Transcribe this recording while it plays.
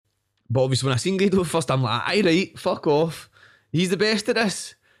But obviously when I seen Grado first, I'm like, aye right, fuck off. He's the best at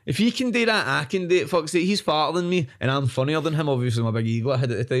this. If he can do that, I can do it. Fuck's sake, he's fatter than me, and I'm funnier than him. Obviously, my big ego I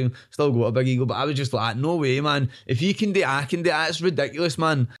had at the time. Still got a big ego, but I was just like, no way, man. If he can do it, I can do it. It's ridiculous,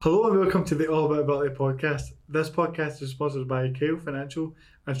 man. Hello and welcome to the All About Bartley podcast. This podcast is sponsored by Kyle Financial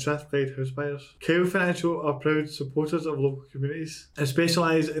and Strathclyde House Buyers. Kyle Financial are proud supporters of local communities and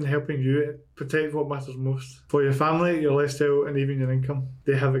specialise in helping you protect what matters most. For your family, your lifestyle and even your income,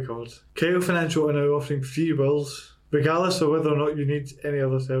 they have it covered. Kyle Financial are now offering free wills, regardless of whether or not you need any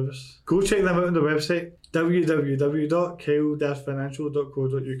other service. Go check them out on the website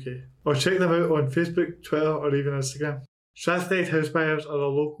www.kyle-financial.co.uk or check them out on Facebook, Twitter or even Instagram. Strathclyde House Buyers are a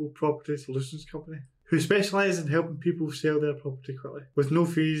local property solutions company who specialise in helping people sell their property quickly with no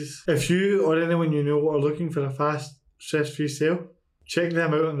fees. If you or anyone you know are looking for a fast, stress-free sale, check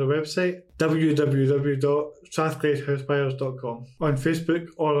them out on the website www.strathclydehousebuyers.com, on Facebook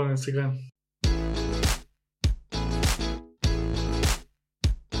or on Instagram.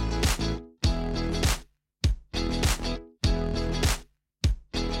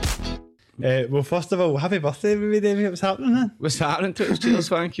 Well, first of all, happy birthday, everybody. What's happening, man? What's happening to us? Cheers,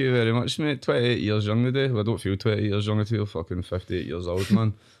 thank you very much, mate. 28 years young today. Well, I don't feel 28 years young, I feel fucking 58 years old,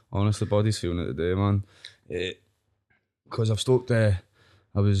 man. Honestly, body's feeling it today, man. Because I've stopped, I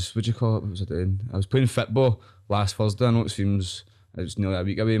was, what do you call it? What was I doing? I was playing football last Thursday. I know it seems it's nearly a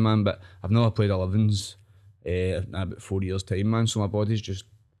week away, man, but I've never played 11s in about 4 years' time, man. So my body's just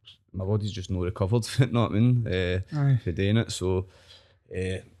not recovered, you know what I mean? For doing it. So,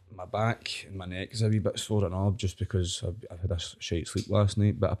 my back and my neck is a wee bit sore and all just because I've had a shite sleep last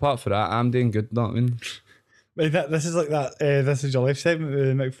night. But apart from that, I'm doing good, know what I mean? Like that, this is like that, this is your life segment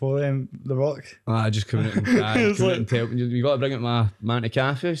with Mick Foley and The Rock. I just come out and tell you got to bring out my Manta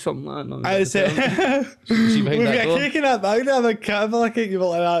Cafe or something like that. I said, we've got a cake in that bag now, a caterpillar cake. You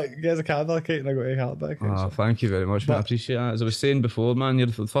want like that? Get a caterpillar cake and I got a caterpillar cake. Oh, thank you very much, man. I appreciate that. As I was saying before, man, you're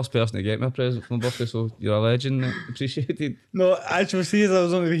the first person to get me a present for my birthday, so you're a legend, mate. Appreciated. No, actually, see, as I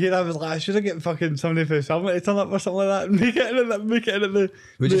was on the here, I was like, I should have get fucking somebody for something to turn up or something like that. Make it in the.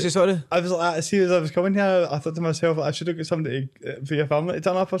 Would you say sorry? I was like, see, as I was coming here, I thought to myself, I should have got somebody for your family to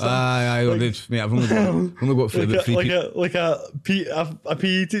turn up or something. Aye, mate, I've only got for the free people. Like a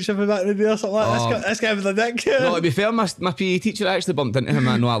PE teacher from back in the day or something like that. This guy was a dick. No, to be fair, my PE teacher actually bumped into him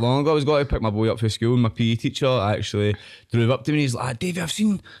not that long ago. I was going to pick my boy up for school and my PE teacher actually drove up to me and he's like, Davey, I've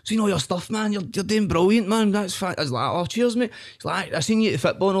seen all your stuff, man. You're doing brilliant, man. That's fine. I was like, oh, cheers, mate. He's like, I seen you at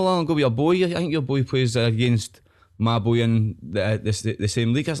football not long ago with your boy. I think your boy plays against my boy in the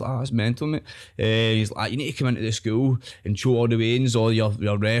same league. I was like, that's mental, mate. He's like, you need to come into the school and show all the ways, all your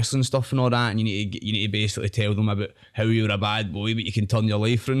wrestling stuff and all that, and you need to basically tell them about how you're a bad boy but you can turn your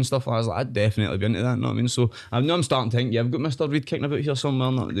life through and stuff. I was like, I'd definitely be into that, you know what I mean? So I'm starting to think, yeah, I've got Mr. Reid kicking about here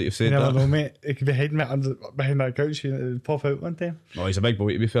somewhere, not that you've said that. You never know, mate. He could be hiding behind that couch and it'd pop out one time. No, he's a big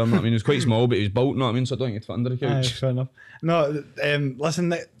boy to be fair, you know what I mean? He was quite small but he was built, you know what I mean? So I don't think he'd fit under the couch. Fair enough. No,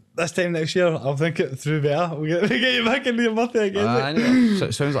 listen, this time next year, I'll think it through better. We get you back into your birthday again.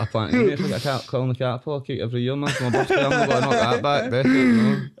 It sounds like a plan to me. If I get a call on the caterpillar cake every year, man, for my birthday, I'm going to knock that back. Definitely,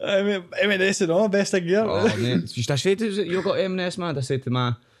 you know. M&S and all, best thing gear. Oh, mate. I said, you got M&S, man. I said to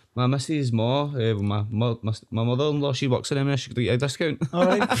my missus, my mother-in-law, she works in M&S, she could get a discount.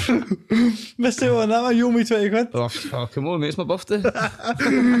 Alright. Missed out on that, man. You owe me 20 quid. Oh, come on, mate, it's my birthday.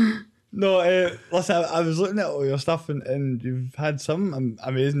 No, listen, I was looking at all your stuff and you've had some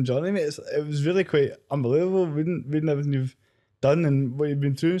amazing journey, mate. It was really quite unbelievable reading everything you've done and what you've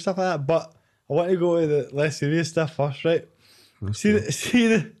been through and stuff like that. But I want to go to the less serious stuff first, right? See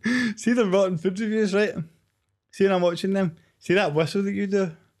the rotten food reviews, right? See when I'm watching them, see that whistle that you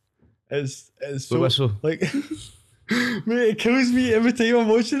do? It's so whistle. Like, mate, it kills me every time I'm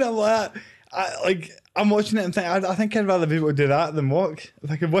watching it. I'm like I'm watching it and I think I'd rather be able to do that than walk. If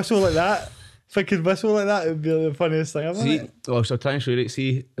I could whistle like that, it would be the funniest thing ever. See, so I'll try and show you.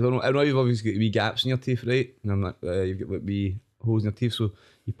 See, I know you've obviously got wee gaps in your teeth, right? And I'm like, you've got like wee holes in your teeth. So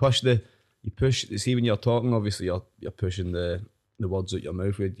you push. See, when you're talking, obviously you're pushing the words out your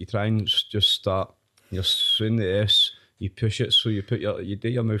mouth. You try and just start. You're swing the S. You push it, so you do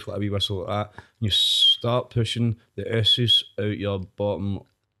your mouth like a wee whistle like that. And you start pushing the S's out your bottom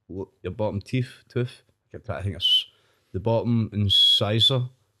tooth. I think it's the bottom incisor,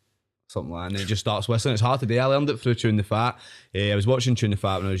 something like that, and it just starts whistling. It's hard to do. I learned it through Chewing the Fat. I was watching Chewing the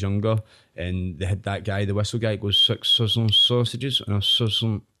Fat when I was younger, and they had that guy, the whistle guy, goes 6 sizzling sausages in a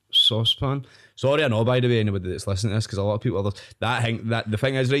sizzling saucepan. Sorry, I know, by the way, anybody that's listening to this, because a lot of people the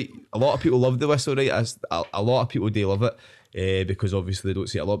thing is, right, a lot of people love the whistle, right? A lot of people do love it. because obviously they don't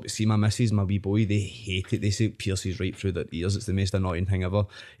see it a lot. But see my missus, my wee boy, they hate it. They say it pierces right through their ears. It's the most annoying thing ever.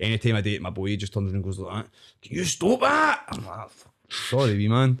 Anytime I date my boy, he just turns around and goes like that. Can you stop that? I'm like, sorry, wee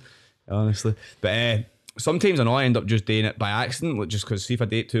man. Honestly. But sometimes I know I end up just doing it by accident, like just because see if I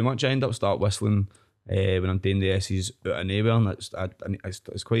date too much, I end up start whistling when I'm doing the S's out of nowhere, and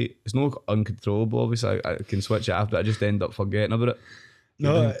it's quite, it's not uncontrollable. Obviously, I can switch it off, but I just end up forgetting about it.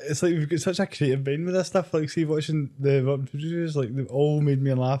 No, it's like we've got such a creative mind with this stuff. Like, see, watching the Rotten Producers, like, they've all made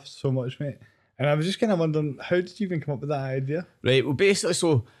me laugh so much, mate. And I was just kind of wondering, how did you even come up with that idea? Right, well, basically,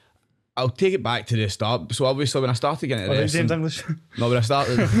 so I'll take it back to the start. So obviously, when I started getting into wrestling, James English. No, when I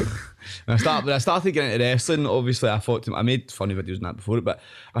started getting into wrestling, obviously I thought I made funny videos and that before it, but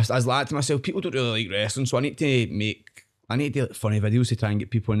I was like to myself, people don't really like wrestling, so I need to do like funny videos to try and get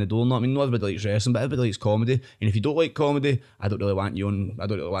people in the door. Not, I mean, not everybody likes wrestling, but everybody likes comedy. And if you don't like comedy, I don't really want you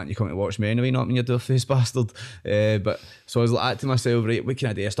coming to watch me anyway. Not when you're a face bastard. But so I was like to myself, right, what can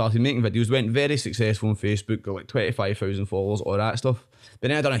I do? I started making videos, went very successful on Facebook, got like 25,000 followers, all that stuff. But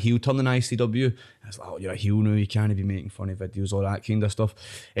then I done a heel turn in ICW. I was like, oh, you're a heel now, you can't be making funny videos, all that kind of stuff.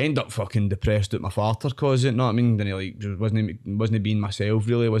 End up fucking depressed at my father cause it, know what I mean? Then he like wasn't being myself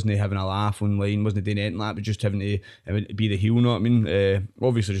really, wasn't having a laugh online, wasn't doing anything like that, but just having to be the heel, know what I mean?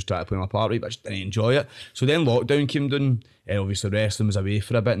 Obviously just try to play my part right, but I just didn't enjoy it. So then lockdown came down, obviously wrestling was away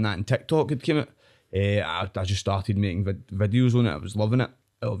for a bit and that, and TikTok had came out. I just started making videos on it, I was loving it.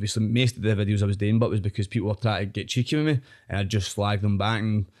 Obviously most of the videos I was doing, but it was because people were trying to get cheeky with me, and I just flagged them back.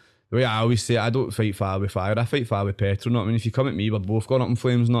 And the way I always say, I don't fight fire with fire, I fight fire with petrol. Know what I mean? If you come at me, we're both going up in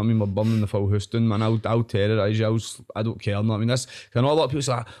flames. Know what I mean? We're burning the full house down, man. I'll terrorise you. I don't care. Know what I mean? That's, I know a lot of people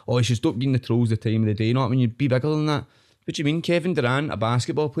say, oh, you should stop being the trolls the time of the day. Know what I mean? You'd be bigger than that. What do you mean? Kevin Durant, a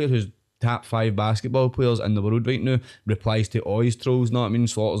basketball player who's top 5 basketball players in the world right now, replies to all his trolls, know what I mean,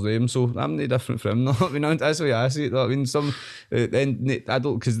 slaughters them, so I'm no different from him, know what I mean, that's the way I see it, know what I mean, then I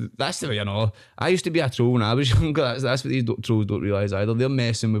don't, because that's the way I know, I used to be a troll when I was younger, that's what these trolls don't realise either, they're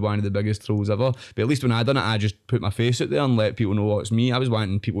messing with one of the biggest trolls ever, but at least when I done it, I just put my face out there and let people know it's me. I was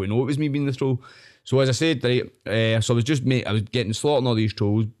wanting people to know it was me being the troll. So as I said, right, so I was getting slaughtering all these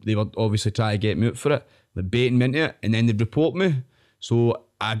trolls, they were obviously trying to get me out for it, they're baiting me into it, and then they'd report me. So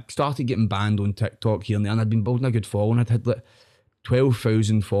I started getting banned on TikTok here and there, and I'd been building a good following. I'd had like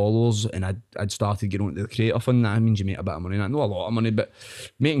 12,000 followers, and I'd started getting onto the creator fund. That means you make a bit of money. Not a lot of money, but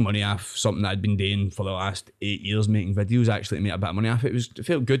making money off something that I'd been doing for the last 8 years, making videos actually to make a bit of money off it. It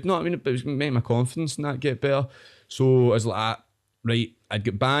felt good, know what I mean? It was making my confidence and that get better. So I was like, right, I'd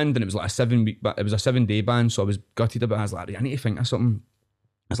get banned, and it was like a 7-day ban, so I was gutted about it. I was like, right, I need to think of something.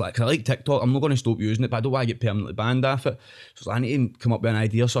 I was like, cause I like TikTok, I'm not going to stop using it, but I don't want to get permanently banned off it. So I need to come up with an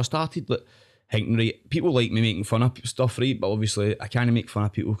idea. So I started like thinking, right, people like me making fun of stuff, right? But obviously I can't make fun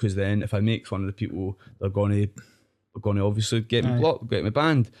of people, because then if I make fun of the people, they're going to obviously get me blocked, get me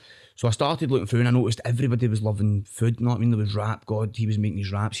banned. So I started looking through, and I noticed everybody was loving food, you know what I mean? There was Rap God, he was making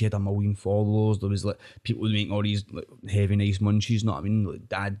these raps, he had 1 million followers. There was like people making all these like heavy nice munchies, you know what I mean? Like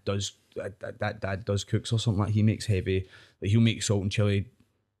dad does cooks or something, like he makes heavy, like he'll make salt and chili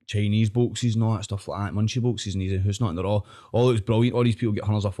Chinese boxes and all that stuff like that, munchie boxes, and he's in house, and they're all looks brilliant. All these people get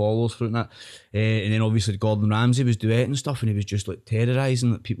hundreds of followers for it and that. And then obviously Gordon Ramsay was duetting and stuff, and he was just like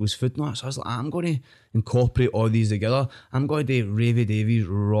terrorising like, people's food and that. So I was like, I'm going to incorporate all these together. I'm going to do Ravy Davies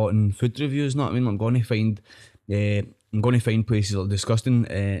rotten food reviews, know what I mean? I'm going to find places that are disgusting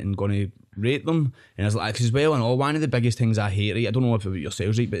and going to rate them. And I was like, as well, and one of the biggest things I hate, right, I don't know if it was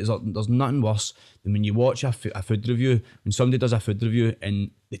yourselves, right, but there's nothing worse than when you watch a food review, when somebody does a food review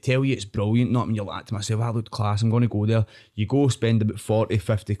and they tell you it's brilliant, not when you're like to myself, I looked class, I'm going to go there. You go spend about 40,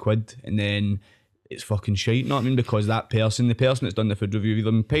 50 quid, and then it's fucking shite, know what I mean? Because the person that's done the food review,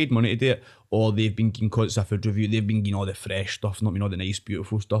 either been paid money to do it, or they've been getting, because it's a food review, they've been getting all the fresh stuff, not I mean, all the nice,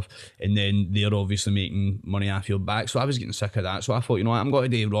 beautiful stuff, and then they're obviously making money off your back. So I was getting sick of that. So I thought, you know what, I'm going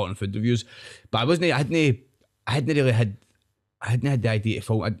to do rotten food reviews. But I hadn't really had the idea to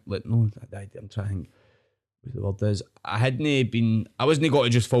fault. I'm trying to think what the word is. I wasn't got to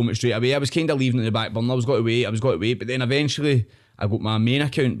just film it straight away. I was kind of leaving it in the back burner. I was got to wait, but then eventually I got my main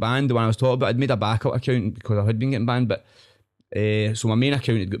account banned, the one I was talking about. I'd made a backup account because I had been getting banned, but so my main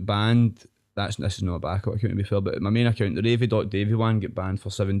account had got banned. This is not a backup account to be fair, but my main account, the Ravy.Davy one, got banned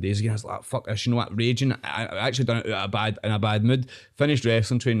for 7 days again. I was like, fuck this, you know what, raging. I actually done it in a bad mood. Finished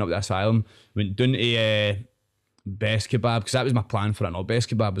wrestling training up at the asylum, went down to Best Kebab, because that was my plan for it. No, Best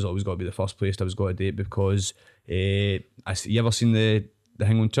Kebab was always got to be the first place I was going to date, because you ever seen the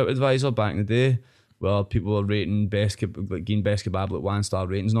thing on TripAdvisor back in the day? where people are rating like getting best kebab like 1-star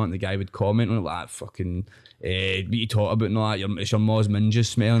ratings, not, and the guy would comment on it like fucking what you talk about, no, it's your Moz Minges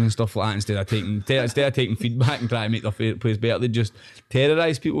smelling and stuff like that. Instead of taking feedback and trying to make their favourite place better, they just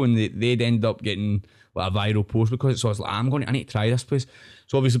terrorise people, and they'd end up getting like a viral post because it's. So I was like, I need to try this place.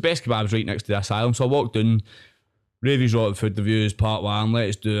 So obviously best kebab's right next to the Asylum, so I walked in. Ravy's Rotten Food Reviews Part 1,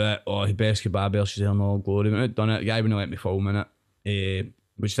 let's do it. Oh, best kebab, she's there in all glory. When I'd done it, the guy wouldn't let me film in it,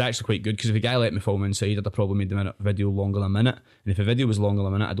 which is actually quite good, because if a guy let me film inside, I'd have probably made the video longer than a minute. And if a video was longer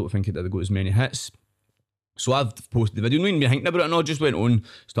than a minute, I don't think it'd have got as many hits. So I've posted the video, not even been thinking about it, no, just went on,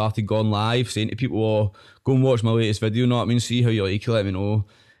 started going live, saying to people, oh, go and watch my latest video, know what I mean, see how you like it, let me know.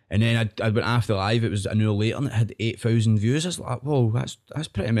 And then I went after live, it was an hour later and it had 8,000 views. I was like, whoa, that's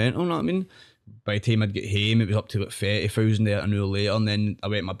pretty mental, know what I mean? By the time I'd get home, it was up to like 30,000 there an hour later, and then I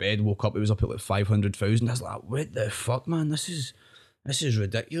went to my bed, woke up, it was up at like 500,000. I was like, what the fuck, man? This is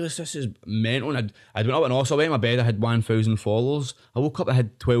ridiculous. This is mental. And I went up and also I went to my bed, I had 1,000 followers. I woke up, I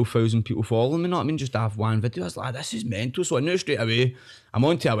had 12,000 people following me, know what I mean? Just to have one video. I was like, this is mental. So I knew straight away, I'm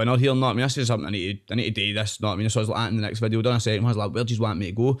on to a winner here, know what I mean? This is something I need to do this, know what I mean? So I was like, in the next video, done a second, I was like, where do you want me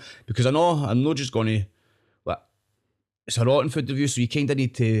to go? Because I'm not just going to, like, it's a rotten food review, so you kind of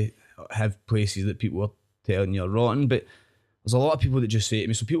need to have places that people are telling you are rotten, but there's a lot of people that just say to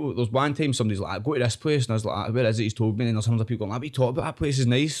me, so people, there's one time somebody's like, go to this place, and I was like, where is it? He's told me, and there's hundreds of people going, what are you talking about? That place is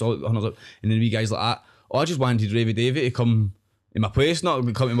nice. So, and then we guys like that, oh, I just wanted Ravy Davy to come in my place, not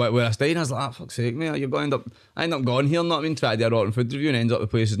come to where I stayed. And I was like, fuck's sake, mate, I end up going here, not mean, try to do a rotten food review, and ends up the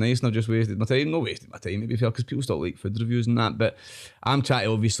place is nice, and I've just wasted my time. Not wasted my time, to be fair, because people still like food reviews and that, but I'm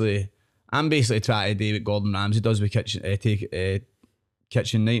basically trying to do what Gordon Ramsay does with Kitchen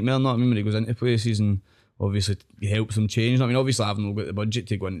Nightmare, not I mean, when he goes into places and obviously he helps them change. I mean, obviously I haven't got the budget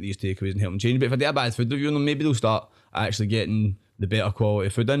to go into these takeaways and help them change, but if I do a bad food review on them, maybe they'll start actually getting the better quality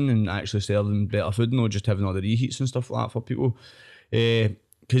food in and actually serving better food, not just having all the reheats and stuff like that for people.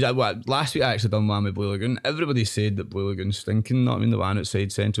 Because last week I actually done one with Blue Lagoon. Everybody said that Blue Lagoon's stinking, not I mean, the one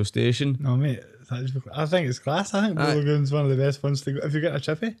outside Central Station. No, mate, I think it's class. I think Blue Lagoon's one of the best ones to go if you get a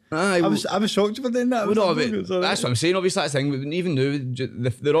chippy. I was shocked about doing that. That's what I'm saying. Obviously, that's the thing. But even now,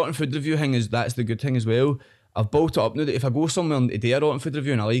 the rotten food review thing that's the good thing as well. I've built it up now that if I go somewhere and do a rotten food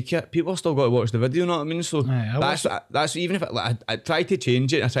review and I like it, people still got to watch the video. You know what I mean? So that's even if I try to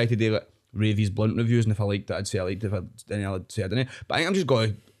change it. I try to do like Ravy's blunt reviews, and if I liked it, I'd say I liked it. If I didn't, I'd say I didn't. But I think I'm just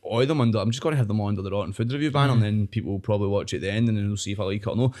going to I'm just going to have them under the rotten food review banner, and then people will probably watch it at the end, and then they'll see if I like it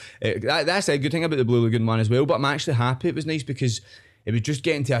or no. That's a good thing about the Blue Lagoon one as well. But I'm actually happy it was nice, because it was just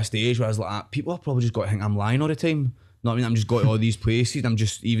getting to a stage where I was like, people are probably just got to think I'm lying all the time. Know what I mean? I'm just going to all these places. I'm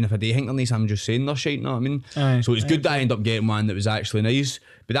just, even if I do think they're nice, I'm just saying they're shite. Know what I mean? So it's good that I end up getting one that was actually nice.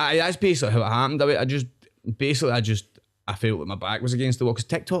 But that's basically how it happened. I felt like my back was against the wall, because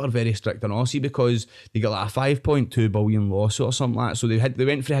TikTok are very strict on Aussie, because they got like a 5.2 billion lawsuit or something like that. So they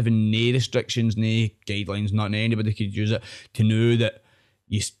went for having no restrictions, no guidelines, nothing. Anybody could use it to know that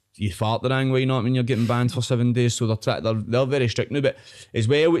you fart the wrong way, you know what I mean? You're getting banned for 7 days. So they're very strict now. But as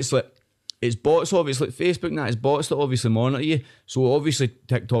well, it's bots, obviously, like Facebook and that, it's bots that obviously monitor you. So obviously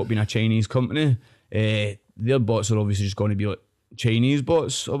TikTok being a Chinese company, their bots are obviously just going to be like Chinese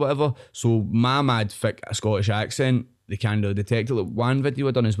bots or whatever. So my mad thick Scottish accent, they kind of detect it. Like one video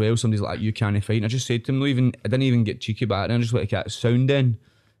I done as well, somebody's like, you can't fight. And I just said to him, I didn't even get cheeky back then, I just let the cat sound in.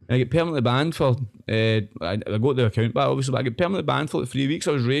 And I get permanently banned for, I got the account back obviously, but I get permanently banned for like 3 weeks.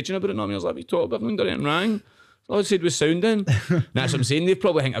 I was raging about it, and I was like, you talk about it, done anything wrong. All I said was sounding. That's what I'm saying. They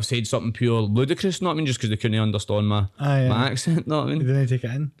probably think I've said something pure ludicrous, know what I mean, just because they couldn't understand my accent, know what I mean. They didn't take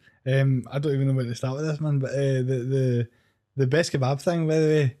it in. I don't even know where to start with this, man, but the best kebab thing, by the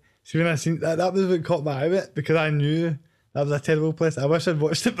way, see, when I seen that was what caught my eye with it, because I knew that was a terrible place. I wish I'd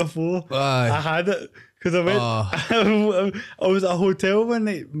watched it before. I had it, because I went, I was at a hotel one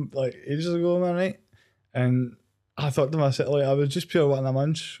night, like ages ago, man, right? And I thought to myself, like, I was just pure wanting a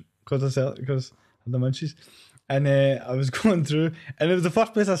munch, because I had the munchies. And I was going through, and it was the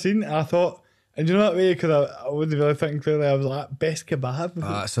first place I seen, and I thought, and you know what way, because I wasn't really thinking clearly, I was like, best kebab.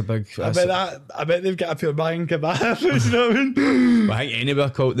 That's a big. I bet they've got a pure banging kebab. You know what I mean? I think anywhere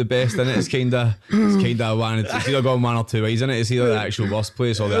called the best in it. It's kind of one. It's either gone one or two ways in it. It's either the actual worst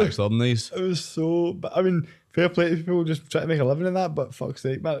place or the actual nice. It was so. I mean, fair play to people just trying to make a living in that, but fuck's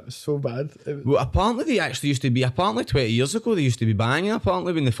sake, man, it was so bad. Well, apparently they actually used to be. Apparently 20 years ago they used to be banging.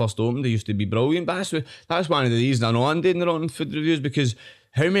 Apparently when they first opened, they used to be brilliant. But that's one of the reasons I know I'm doing the rotten food reviews, because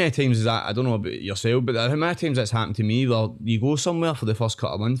how many times is that? I don't know about yourself, but how many times that's happened to me where you go somewhere for the first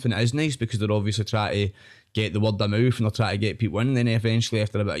couple of months and it is nice because they're obviously trying to get the word of mouth and they're trying to get people in, and then eventually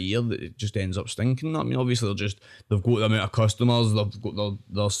after about a year it just ends up stinking. I mean, obviously they've got the amount of customers,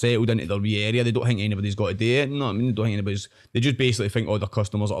 they're settled into their wee area, they don't think anybody's got to do it, you know what I mean? They don't think they just basically think all their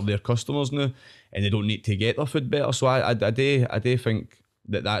customers are their customers now and they don't need to get their food better. So I do think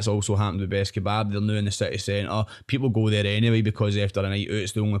that's also happened with Best Kebab. They're now in the city centre. People go there anyway because after a night out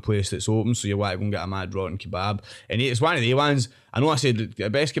it's the only place that's open, so you want to go and get a mad rotten kebab. And it's one of the ones, I know I said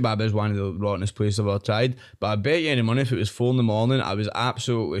Best Kebab is one of the rottenest places I've ever tried, but I bet you any money if it was 4 a.m, I was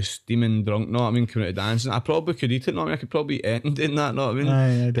absolutely steaming drunk, know what I mean, coming out of dancing, I probably could eat it, know what I mean, I could probably eat anything in that, know what I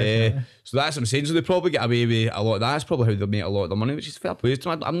mean. Definitely. So that's what I'm saying, so they probably get away with a lot. That's probably how they make a lot of their money, which is fair play to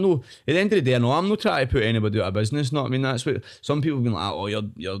them. I'm no, at the end of the day, I'm not trying to put anybody out of business, know what I mean. That's what some people have been like, oh,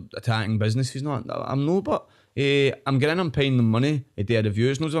 you're attacking businesses. Not, I'm no, but I'm getting, I'm paying them money to do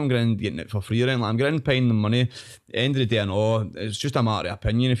reviews. Not as I'm getting it for free or anything. I'm getting, paying them money. At the end of the day, I know it's just a matter of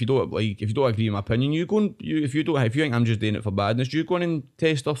opinion. If you don't agree with my opinion, if you think I'm just doing it for badness, you go in and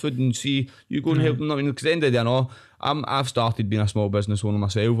taste their food and see. You go and help them. I mean, because at the end of the day, I know I've started being a small business owner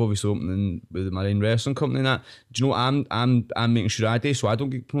myself, obviously opening with my own wrestling company and that. Do you know what I'm making sure I do so I don't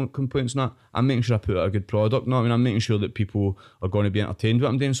get complaints and that. I'm making sure I put out a good product. No, I mean, I'm making sure that people are going to be entertained with what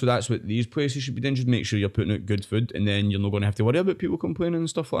I'm doing. So that's what these places should be doing. Just make sure you're putting out good food, and then you're not going to have to worry about people complaining and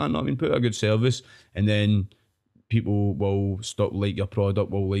stuff like that. No, I mean, put out a good service, and then people will stop like your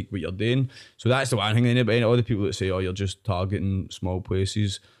product, will like what you're doing. So that's the one thing. But all the people that say, oh, you're just targeting small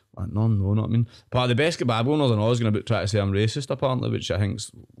places. No, know what I mean? Part of the Best Kebab owners and I was going to try to say I'm racist apparently, which I think's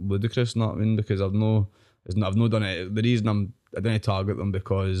ludicrous, know what I mean? Because I've no done it. The reason I didn't target them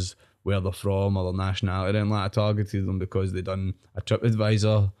because where they're from or their nationality, and like I targeted them because they done a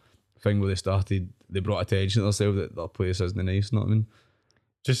TripAdvisor thing where they brought attention to themselves that their place isn't nice, know what I mean?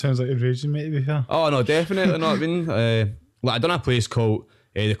 Just sounds like you're raging, mate, to be fair. Oh no, definitely, know what I mean? Like I done a place called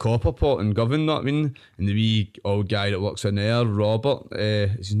the Copper Pot in Govan, know what I mean? And the wee old guy that works in there, Robert,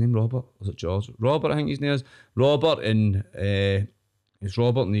 is his name Robert? Was it George? Robert, I think his name is. Robert and it's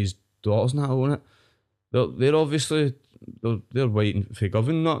Robert and his daughters and that own it. They're obviously they're waiting for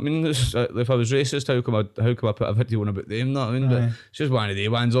Govan, know what I mean? If I was racist, how come I put a video on about them, know what I mean? But it's just one of the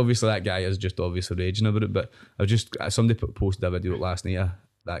ones. Obviously that guy is just obviously raging about it, but somebody posted a video last night,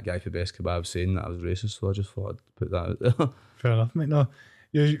 that guy for Best Kebab saying that I was racist, so I just thought I'd put that out there. Fair enough, mate. No,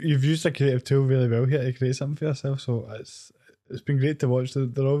 you've used a creative tool really well here to create something for yourself, so it's been great to watch.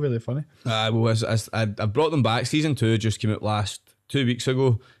 They're all really funny. I brought them back. Season 2 just came out last 2 weeks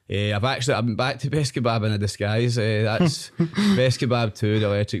ago. I've been back to Best Kebab in a disguise. That's Best Kebab 2, the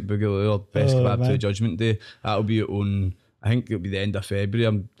Electric Boogaloo, or Best Kebab 2 Judgment Day. That'll be on, I think it'll be the end of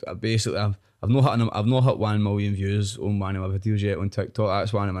February. I've not hit 1 million views on one of my videos yet on TikTok.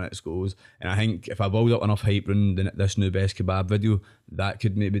 That's 1 minute goals, and I think if I build up enough hype around this new Best Kebab video, that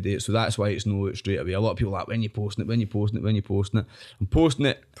could maybe do it. So that's why it's no straight away. A lot of people are like, when you posting it. I'm posting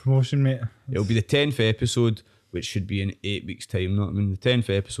it. Promotion, mate. It'll be the 10th episode, which should be in 8 weeks' time. Know what I mean? The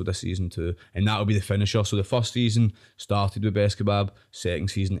 10th episode of season 2, and that'll be the finisher. So the first season started with Best Kebab, second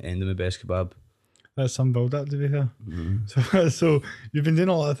season ended with Best Kebab. That's some build up to be here. So you've been doing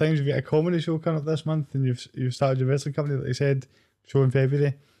a lot of things. You've got a comedy show coming up this month, and you've started your wrestling company, like you said, show in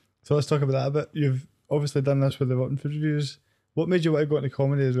February. So let's talk about that a bit. You've obviously done this with the Rotten Food Reviews. What made you want to go into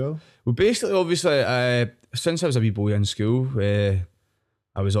comedy as well? Well, basically, obviously, since I was a wee boy in school,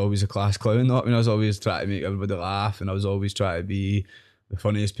 I was always a class clown. I mean, I was always trying to make everybody laugh, and I was always trying to be the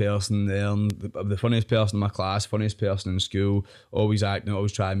funniest person there, and the funniest person in my class, funniest person in school, always acting,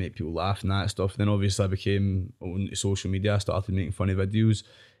 always trying to make people laugh and that stuff. Then obviously I became on social media, I started making funny videos,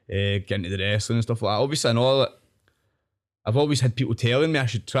 getting into the wrestling and stuff like that. Obviously I know that I've always had people telling me I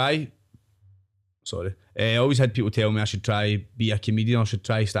should try, I always had people telling me I should try be a comedian, I should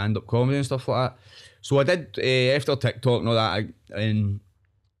try stand-up comedy and stuff like that. So I did, after TikTok and all that, and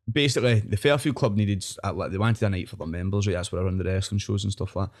basically, the Fairfield Club needed, they wanted a night for their members, right? That's where I run the wrestling shows and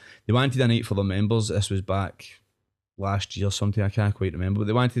stuff like that. They wanted a night for their members. This was back last year, something I can't quite remember, but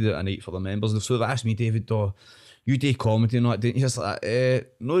they wanted a night for their members. So they asked me, David, you do comedy and all that, didn't you? Just like,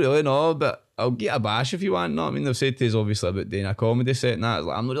 no really, no, but I'll get a bash if you want. No, I mean, they've said to us obviously about doing a comedy set and that. It's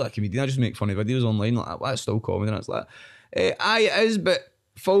like, I'm not really a comedian, I just make funny videos online. Like, that's still comedy. And it's like, aye, it is, but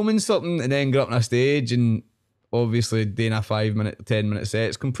filming something and then get up on a stage and obviously doing a 5-minute, 10-minute set,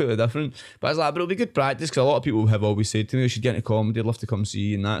 it's completely different. But it's like, but it'll be good practice, because a lot of people have always said to me, you should get into comedy, I'd love to come see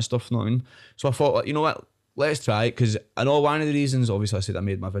you and that stuff, you know what I mean? So I thought, you know what, let's try it, because I know one of the reasons, obviously I said I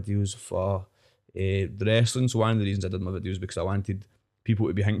made my videos for the wrestling, so one of the reasons I did my videos because I wanted people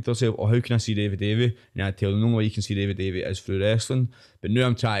to be thinking to themselves, oh, how can I see Davey? And I tell them, the only way you can see Davey is through wrestling. But now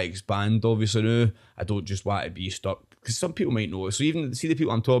I'm trying to expand, obviously now. I don't just want to be stuck, because some people might know it. So even see the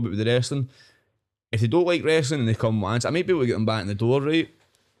people I'm talking about with the wrestling, if they don't like wrestling and they come once, I might be able to get them back in the door, right?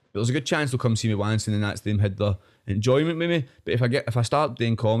 But there's a good chance they'll come see me once and then that's them had their enjoyment with me. But if I start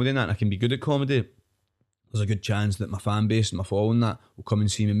doing comedy and that, and I can be good at comedy, there's a good chance that my fan base and my following that will come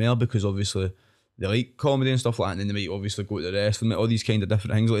and see me more, because obviously they like comedy and stuff like that, and then they might obviously go to the wrestling, all these kind of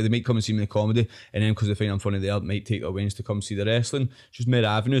different things. Like they might come and see me in the comedy, and then because they find I'm funny there, might take their wins to come see the wrestling. It's just more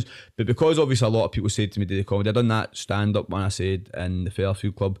avenues. But because obviously a lot of people said to me, do the comedy, I done that stand up when I said in the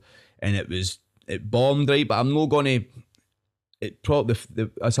Fairfield Club, and it bombed, right? But I'm not gonna.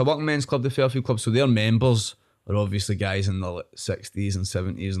 It's a working men's club, the Fairfield Club, so their members are obviously guys in their 60s and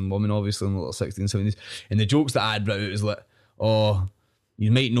 70s, and women obviously in their 60s and 70s. And the jokes that I'd write out is like, oh,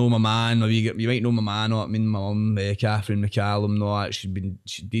 you might know my man, or you might know my man, or I mean my mum, Catherine McCallum, no,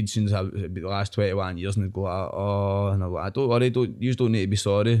 she did since the last 21 years, and they'd go like, oh, and I'm like, don't worry, you don't need to be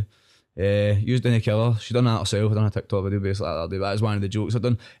sorry. You didn't kill her. She done that herself. I done a TikTok video basically like that. That was one of the jokes I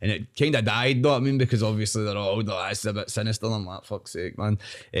done, and it kind of died. Know what I mean? Because obviously they're all that's a bit sinister. And I'm like, fuck's sake, man.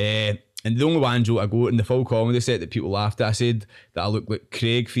 And the only one joke I go in the full comedy set that people laughed at, I said that I look like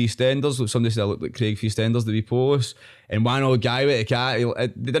Craig Feastenders. Somebody said I look like Craig Feastenders, the wee police. And one old guy with a cat,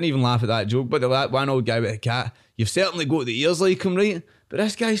 they didn't even laugh at that joke, but they're like, one old guy with a cat, you've certainly got the ears like him, right? But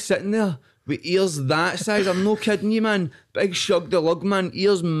this guy's sitting there with ears that size. I'm no kidding you, man. Big shug the lug, man.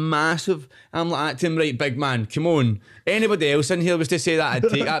 Ears massive. I'm like to him, right, big man, come on. Anybody else in here was to say that, I'd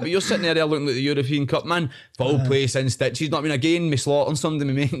take that. But you're sitting there looking like the European Cup, man. Full place in stitches. Not I mean, again, me slaughtering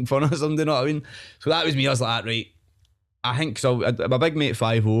somebody, me making fun of somebody, you know what I mean? So that was me. I was like, right. I think so. My big mate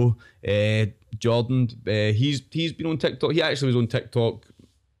 5-0, Jordan, he's been on TikTok. He actually was on TikTok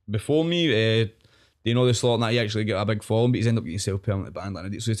before me. You know the slot and that, he actually got a big following, but he's ended up getting himself permanently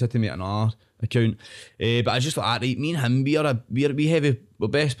banned, so he's had to make another account. But I was just like, right, me and him, we're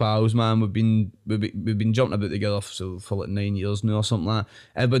best pals, man. We've been jumping about together for like 9 years now or something like that.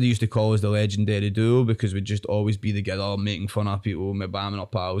 Everybody used to call us the legendary duo because we'd just always be together, making fun of people, bamming our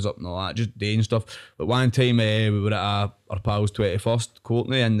pals up and all that, just doing stuff. But one time we were at our pals 21st,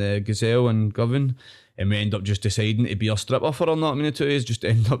 Courtney and the Gazelle and Govan, and we end up just deciding to be a stripper for her, not I mean the 2 years, just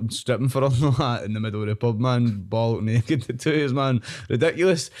end up stripping for her in the middle of the pub, man, ball naked the 2 years, man,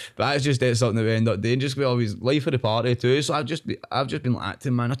 ridiculous. But that's just something that we end up doing, just we always life of the party too. So I've just been like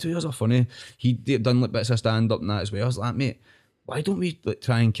acting, man. The 2 years are funny. He done like bits of stand up and that as well. I was like, mate, why don't we like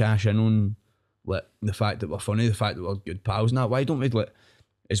try and cash in on like the fact that we're funny, the fact that we're good pals and that? Why don't we like?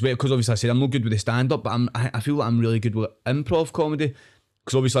 It's weird because obviously I said I'm not good with the stand up, but I feel like I'm really good with improv comedy.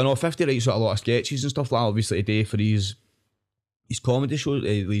 Because obviously I know 50 writes out a lot of sketches and stuff like that, obviously today for his comedy shows,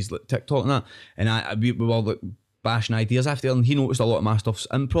 his like TikTok and that, and we were like bashing ideas after, and he noticed a lot of my stuff's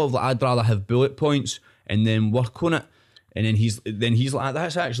improv. Like I'd rather have bullet points and then work on it, and then he's like,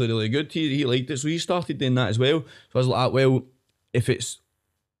 that's actually really good. He liked it, so he started doing that as well. So I was like, well, if it's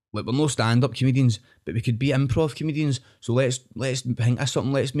like we're no stand-up comedians, but we could be improv comedians, so let's think of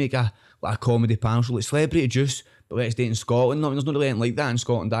something. Let's make a comedy panel show like Celebrity Juice, but let's do it in Scotland. There's not really anything like that in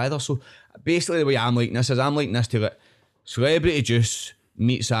Scotland either. So basically the way I'm liking this is I'm liking this to like Celebrity Juice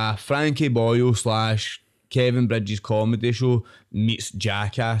meets a Frankie Boyle / Kevin Bridges comedy show meets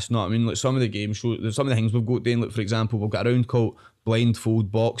Jackass. Know what I mean? Like some of the game shows, some of the things we've got doing. Like for example, we've got a round called Blindfold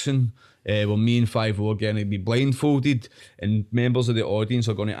Boxing. Where me and 5-0 are going to be blindfolded, and members of the audience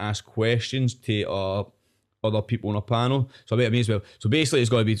are going to ask questions to other people on a panel. So I may as well. So basically,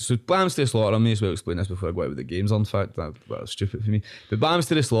 it's going to be Bams to the Slaughter. I may as well explain this before I go out with the games. In fact, that's stupid for me. But Bams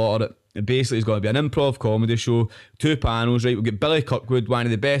to the Slaughter, it basically is going to be an improv comedy show. 2 panels, right? We've got Billy Kirkwood, one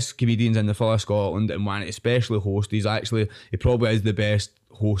of the best comedians in the full of Scotland, and one of specially host. He probably is the best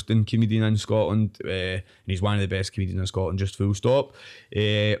hosting comedian in Scotland, and he's one of the best comedians in Scotland. Just full stop.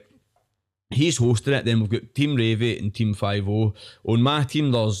 He's hosting it. Then we've got Team Ravy and Team 5-0. On my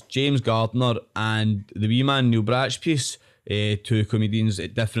team, there's James Gardner and the wee man Neil Bratchpiece, 2 comedians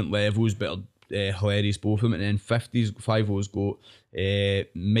at different levels, but are hilarious, both of them. And then 5-0's got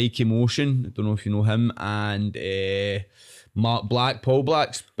Mikey Motion, I don't know if you know him, and Mark Black, Paul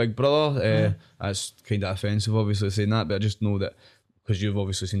Black's big brother. That's kind of offensive, obviously, saying that, but I just know that because you've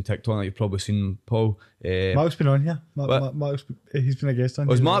obviously seen TikTok, you've probably seen Paul. Mark's been on here. Mark's he's been a guest on.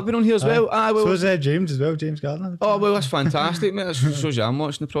 Has Mark been on here as well? So is James as well, James Gardner. Oh well, that's fantastic, mate. That shows you I'm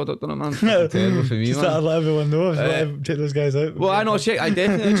watching the product, doesn't it, man? Terrible for me, just man. to let everyone know. Check those guys out. Well, I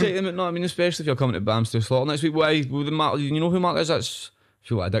definitely check them out. No, I mean, especially if you're coming to Bams to the Slaughter next week. Mark, you know who Mark is? I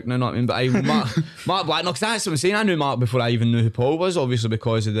feel like a dick now, know what I mean? But Mark Black, no, because that's what I'm saying. I knew Mark before I even knew who Paul was, obviously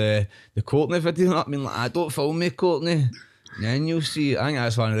because of the Courtney video. You know what I mean? Like, don't film me, Courtney. then you'll see. I think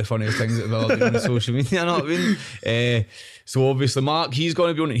that's one of the funniest things that Villa do on social media. You know what I mean? So obviously Mark, he's going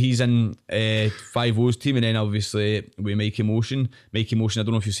to be on it. He's in 5-0's team, and then obviously with Mikey Motion. Mikey Motion, I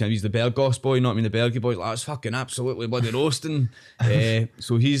don't know if you've seen him. He's the Bergos boy. You know what I mean? The Bergie boy. Like, that's fucking absolutely bloody roasting.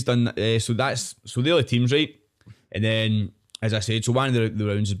 So he's done. So they're the teams, right? And then, as I said, so one of the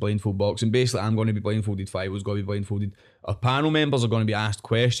rounds is blindfold boxing. Basically, I'm going to be blindfolded. 5-0's going to be blindfolded. Our panel members are going to be asked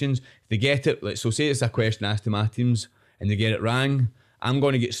questions. If they get it, like, so say it's a question asked to my teams and they get it wrong, I'm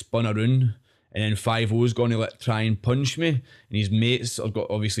going to get spun around, and then 5-0's going to try and punch me, and his mates have got,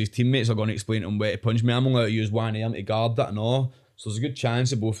 obviously his teammates are going to explain to him where to punch me. I'm only allowed to use one arm to guard that and all. So there's a good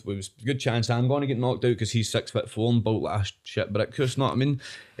chance of both. There's a good chance I'm going to get knocked out because he's 6'4" and built like a shit brick house, know what I mean?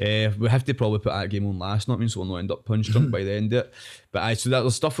 We have to probably put that game on last, know what I mean? So we'll not end up punch drunk by the end of it. But so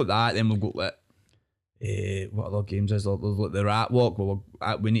there's stuff like that. Then we've got like, what other games is there? There's like the rat walk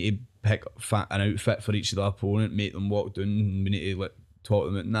where we need to pick an outfit for each of the opponent, make them walk down, and we need to like talk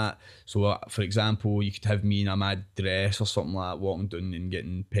them out and that. So for example, you could have me in a mad dress or something like that, walking down and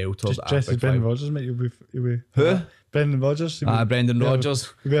getting pelted. Just dressed as Brendan Rodgers, mate. You'll be who? Brendan Rodgers. Brendan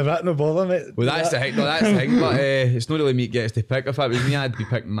Rodgers. You'll be a rat, no bother, mate. Well, that's the thing. No, that's the thing. But it's not really me gets to pick. If it was me, I'd be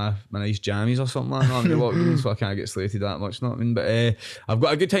picking my nice jammies or something like that. So I can't get slated that much. Know what I mean? But I've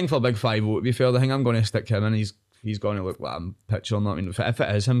got a good thing for a big 5-0. To be fair, I think I'm going to stick him in. He's going to look like I'm picturing. Know what I mean? If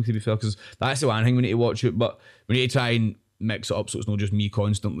it is him, to be fair, because that's the one thing we need to watch it. But we need to try and mix it up so it's not just me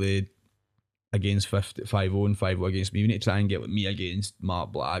constantly against 5-0 and 5-0 against me. We need to try and get like me against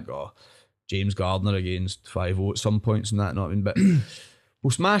Mark Black or James Gardner against 5-0 at some points and that, not I mean, but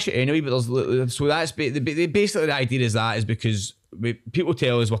we'll smash it anyway. But so that's basically the idea is because people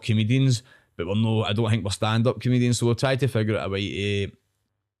tell us we're comedians, but I don't think we're stand-up comedians, so we'll try to figure out a way to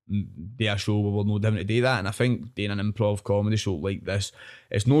do a show where we're no different to do that. And I think doing an improv comedy show like this,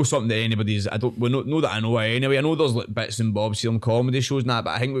 it's not something that anybody's, I don't know that I know anyway. I know there's like bits and bobs here on comedy shows and that, but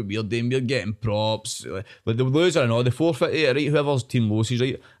I think what we're doing, we're getting props, like the loser and all, the forfeit here, right, whoever's team loses,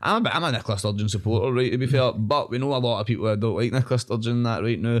 right, I'm a Nicola Sturgeon supporter, right, to be fair, but we know a lot of people that don't like Nicola Sturgeon that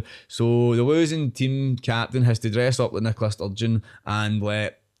right now, so the losing team captain has to dress up like Nicola Sturgeon and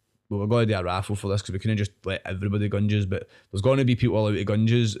we're going to do a raffle for this because we couldn't just let everybody gunges, but there's going to be people allowed to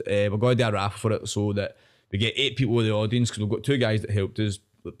gunges. We're going to do a raffle for it so that we get 8 people in the audience, because we've got 2 guys that helped us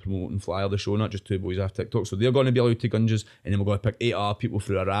promote and flyer the show, not just 2 boys off TikTok, so they're going to be allowed to gunges, and then we're going to pick 8 other people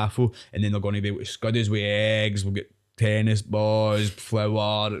through a raffle, and then they're going to be able to scud us with eggs. We'll get tennis balls,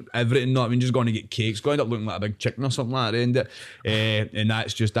 flour, everything. Not I mean, just going to get cakes, going to end up looking like a big chicken or something like that at the end of it. And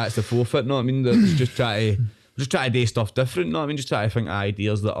that's the forfeit. Not I mean, that's just try to do stuff different. No, I mean, just try to think of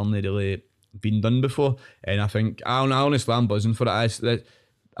ideas that aren't really been done before. And I think, honestly, I'm buzzing for it.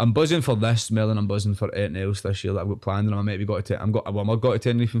 I'm buzzing for this more than I'm buzzing for anything else this year that I've got planned. And I maybe got to I've got to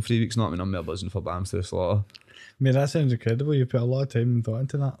Tenerife in 3 weeks. Not I mean, I'm more buzzing for Bams to the Slaughter. Mate, that sounds incredible. You put a lot of time and thought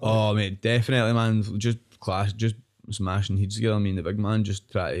into that. Oh, mate, definitely, man. Just smashing heads together. I mean, the big man,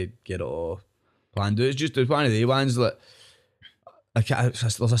 just try to get it all planned. It's just one of the ones that.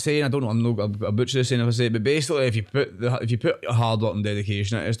 There's a saying, I don't know, I'm not a butcher the saying if I say it, but basically if you put hard work and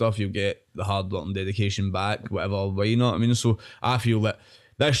dedication into stuff, you'll get the hard work and dedication back, whatever way, you know what I mean? So I feel that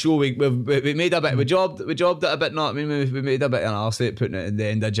this show we made a bit, we jobbed it a bit, know what I mean? We made a bit of an arse at putting it at the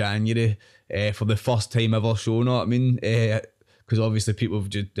end of January for the first time ever show, know what I mean? Because obviously people have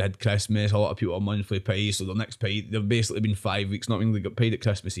just had Christmas, a lot of people are monthly pay, so their next pay, they've basically been 5 weeks, not I mean, they got paid at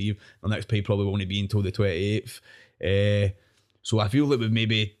Christmas Eve, their next pay probably won't be until the 28th. So I feel like we've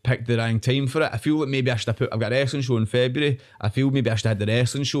maybe picked the wrong time for it. I feel like maybe I should have I've got a wrestling show in February. I feel maybe I should have had the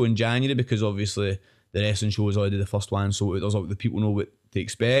wrestling show in January, because obviously the wrestling show is already the first one, so there's the people know what to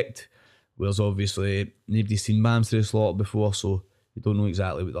expect. Whereas obviously nobody's seen Bams to the Slaughter before, so you don't know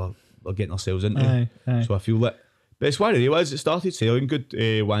exactly what they're getting themselves into. Aye. So I feel like, but it's one of the ones that started selling good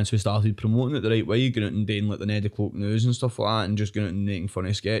once we started promoting it the right way, going out and doing like the Neddy Cloak News and stuff like that, and just going out and making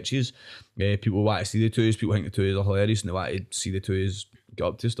funny sketches. People want to see the twos, people think the twos are hilarious, and they want to see the twos get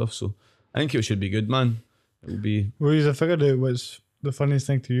up to stuff. So I think it should be good, man. It'll be. Well, you figured out what's the funniest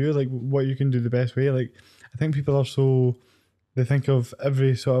thing to you, like what you can do the best way. Like I think people are they think of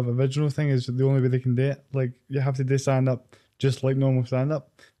every sort of original thing as the only way they can do it. Like you have to do stand up just like normal stand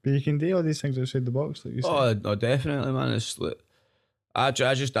up, but you can do all these things outside the box, like you said. Oh, no, definitely, man. It's like,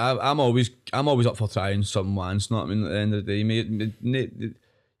 I'm always up for trying something once. Not I mean, at the end of the day,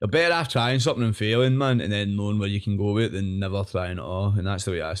 you're better off trying something and failing, man, and then knowing where you can go with it than never trying at all. And that's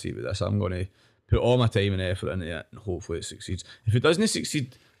the way I see it with this. I'm going to put all my time and effort into it, and hopefully it succeeds. If it doesn't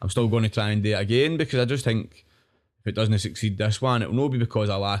succeed, I'm still going to try and do it again, because I just think if it doesn't succeed this one, it'll not be because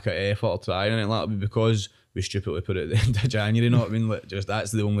I lack of effort or trying, and it'll be because we stupidly put it at the end of January. Not I mean, like, just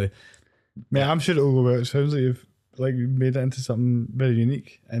that's the only. Mate, I'm sure it'll go well. It sounds like like made it into something very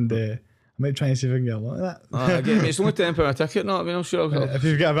unique, and I might try and see if I can get along with that. Again, it's only £10 a ticket, no, I mean, I'm sure If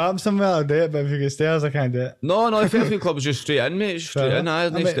you've got a ramp somewhere, I'll do it, but if you get stairs, I can't do it. No, the Fairfield Club is just straight in, mate. Straight in,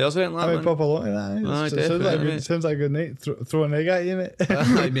 there's no stairs or anything like I that, might pop along to that. Aye, Sounds like a good night. Throw an egg at you, mate.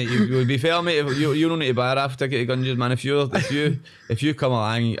 Aye, mate, you would be fair, mate. You don't need to buy a raffle ticket to Gungeons, man. If you come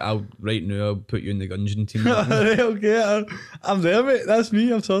along, right now I'll put you in the Gungeon team. Right, okay, I'm there, mate. That's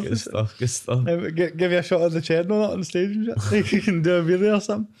me. I'm sorted. Good stuff. Give you a shot of the cherry on the stage and shit. Think you can do a video or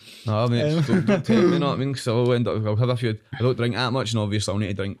something. No, mate, don't tell me, you know what I mean? Because I'll have a few. I don't drink that much, and obviously I'll need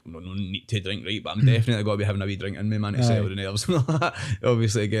to drink. No need to drink, right? But I'm definitely got to be having a wee drink in me, man, to settle the nerves and all that.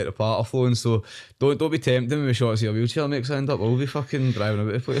 Obviously, get the party flowing. So don't be tempting me with shots of your wheelchair, mate. 'Cause I end up we'll be fucking driving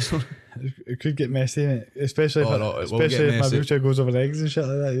about the place. It could get messy, mate. Especially if my wheelchair goes over legs and shit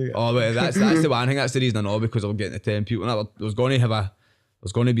like that. But that's the one thing. That's the reason I know, because I'm getting the 10 people. And there's going to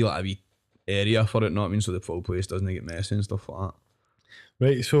be like a wee area for it, know what I mean? So the full place doesn't get messy and stuff like that.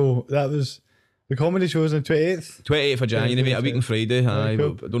 Right, so that was the comedy shows on 28th. 28th of January, mate, a week on Friday. Right,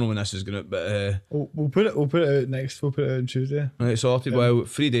 cool. I don't know when this is going to, but we'll put it out next. We'll put it out on Tuesday. right, sorted. Well,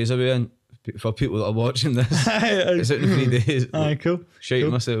 3 days away, and for people that are watching this, it's out in 3 days. Aye, cool.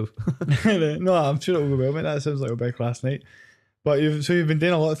 Shaking myself. No, I'm sure it'll go well, mate. That sounds like a big last night. But you've been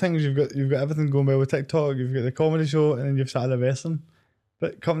doing a lot of things. You've got everything going well with TikTok. You've got the comedy show, and then you've started a wrestling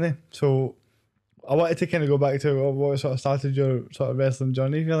company. So I wanted to kind of go back to what sort of started your sort of wrestling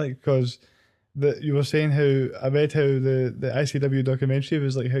journey, I feel like, because you were saying how I read how the ICW documentary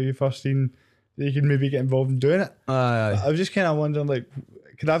was like how you first seen that you could maybe get involved in doing it. Aye. I was just kind of wondering, like,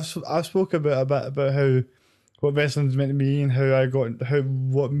 I've spoke a bit about how what wrestling's meant to me and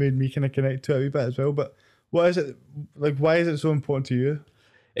what made me kind of connect to it a wee bit as well. But what is it like? Why is it so important to you?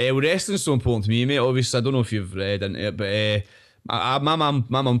 Well, wrestling's so important to me, mate. Obviously, I don't know if you've read into it, but my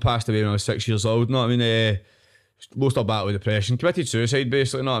mum passed away when I was 6 years old. You know what I mean? Lost her battle with depression, committed suicide,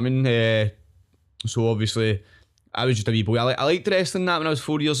 basically. You know what I mean? So obviously, I was just a wee boy. I liked wrestling that when I was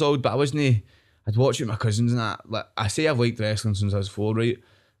 4 years old, but I wasn't. I'd watch it with my cousins and that. Like, I say I've liked wrestling since I was 4, right?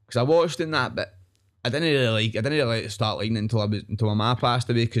 Because I watched it and that, but I didn't really start liking it until my ma passed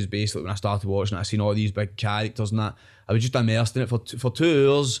away. Because basically, when I started watching it, I seen all these big characters and that. I was just immersed in it for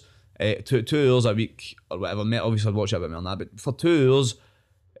 2 hours. 2 hours a week or whatever. Obviously, I'd watch it a bit more than that, but for 2 hours,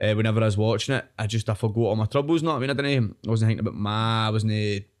 whenever I was watching it, I forgot all my troubles. Not, I mean, I wasn't thinking about ma. I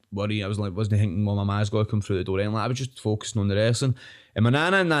wasn't worrying. I wasn't thinking, well, my ma's got to come through the door. I was just focusing on the wrestling. And my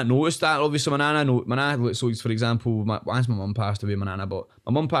nana and that noticed that. Obviously, my nana. So, for example, once my mum passed away, my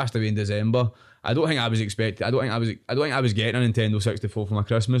mum passed away in December. I don't think I was getting a Nintendo 64 for my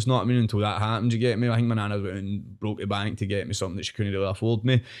Christmas, not until that happened, you get me? I think my nana went and broke the bank to get me something that she couldn't really afford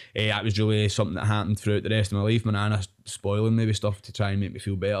me. That was really something that happened throughout the rest of my life. My nana spoiling me with stuff to try and make me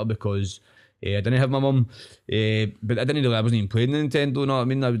feel better, because I didn't have my mum, but I wasn't even playing the Nintendo, you know what I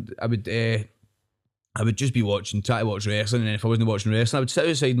mean? I would just be try to watch wrestling, and then if I wasn't watching wrestling, I would sit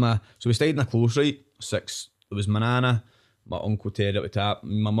outside so we stayed in a close, right? 6. It was my nana, my uncle Terry at the top,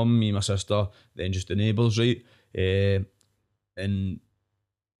 my mum, me, my sister, then just the neighbours, right? And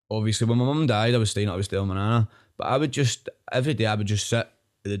obviously when my mum died, I was staying with my nana, but every day I would just sit at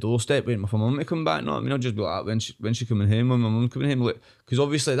the doorstep waiting for my mum to come back. No, I mean, I'd just be like, when she coming home, when my mum coming home, like, because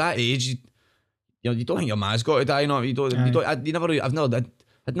obviously at that age, you don't think your ma's got to die, no? I'd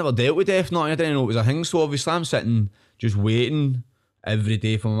never dealt with death, no, I didn't know it was a thing. So obviously I'm sitting just waiting every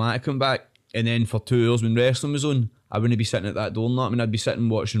day for my ma to come back, and then for 2 hours when wrestling was on, I wouldn't be sitting at that door, no? I mean, I'd be sitting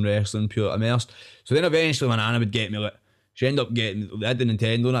watching wrestling, pure immersed. So then eventually my nana would get me, like, she ended up getting me, I had the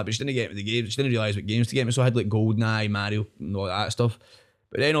Nintendo and that, but she didn't get me the games, she didn't realise what games to get me, so I had like GoldenEye, Mario, and all that stuff.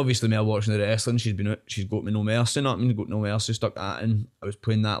 But then obviously me watching the wrestling, she's got me No Mercy, you know what I mean? Got No Mercy, stuck that in. I was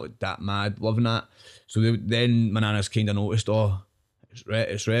playing that like that mad, loving that. So then my nana's kind of noticed,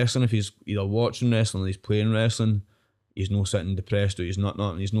 it's wrestling. If he's either watching wrestling or he's playing wrestling, he's not sitting depressed, or he's not.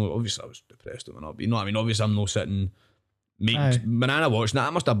 He's not. Obviously, I was depressed or not, but you know what I mean. Obviously, I'm not sitting. My nana watching that, I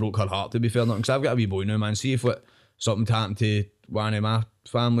must have broke her heart, to be fair, because I've got a wee boy now, man. See if something happened to one of my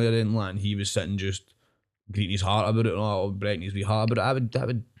family or anything, and he was sitting just greeting his heart about it, or breaking his wee heart about it,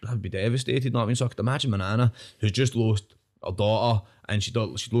 I would be devastated. You know what I mean? So I could imagine my nana, who's just lost her daughter, and she'd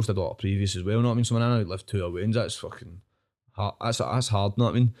lost her daughter previous as well. You know what I mean? So my nana would live 2 away, and that's fucking hard. That's hard. You know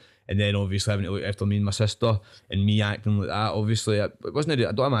what I mean? And then obviously having to look after me and my sister, and me acting like that, obviously I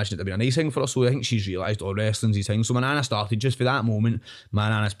don't imagine it to be a nice thing for her. So I think she's realised wrestling's his thing. So my nana started, just for that moment, my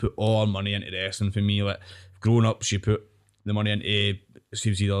nana's put all her money into wrestling for me. Like, growing up, she put the money into, she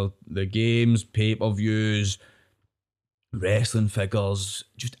was either the games, pay-per-views, wrestling figures,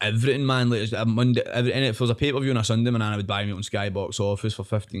 just everything, man. Like a Monday, and if there was a pay-per-view on a Sunday, my nana would buy me on Sky Box Office for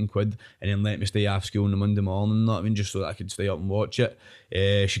 15 quid and then let me stay after school on the Monday morning, you know what I mean, just so that I could stay up and watch it.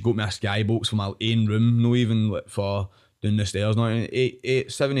 She got me a Sky Box for my own room, no even like for down the stairs, not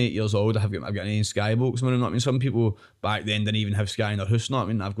 7, 8 years old, I've got an own Sky Box, man, you know what I mean. Some people back then didn't even have Sky in their house, you know what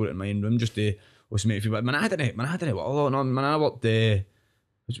I mean. I've got it in my own room just to listen to me feel, but my nana didn't work a lot, no, my nana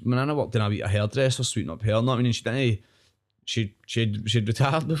worked in a wee hairdresser, sweeping up hair, you know what I mean, and she didn't. She'd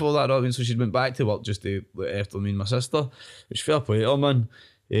retired before that, I mean, so she'd went back to work just to look after me and my sister, which fair play to her, man.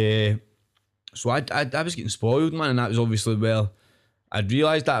 So I was getting spoiled, man, and that was obviously where I'd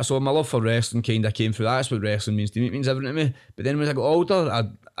realised that. So my love for wrestling kind of came through that. That's what wrestling means to me. It means everything to me. But then when I got older,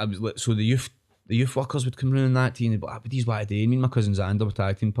 I was like, so the youth workers would come round in that team and be like, but these what I do. Me and my cousin Xander, my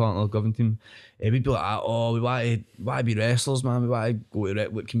tag team partner, Govan team, we'd be like, oh, we want to be wrestlers, man. We want to go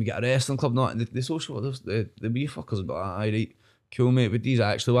to, can we get a wrestling club? Not the social, the youth fuckers would be like, alright, cool, mate. But these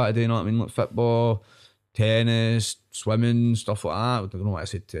actually what I do, you know what I mean? Like football, tennis, swimming, stuff like that. I don't know why I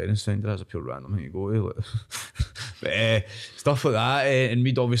said tennis, that's a pure random thing to go to. Like. But stuff like that, and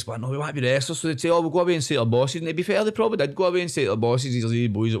we'd obviously like, no, we want to be wrestlers, so they'd say, oh, we'll go away and say to our bosses, and to be fair, they probably did go away and say to their bosses, these are the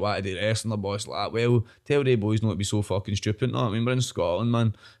boys that want to do wrestling, their boss like that, well, tell the boys not to be so fucking stupid, you know what I mean, we're in Scotland,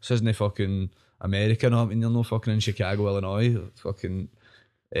 man, this isn't fucking America, you know what I mean, you're not fucking in Chicago, Illinois, fucking,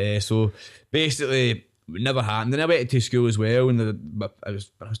 so, basically, it never happened, and I went to school as well, and when I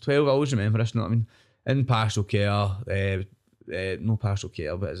was 12, I always remember this, you know what I mean, in pastoral care, no pastoral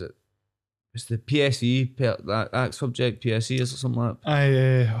care, but is it? It's the PSE, that subject, PSE or something like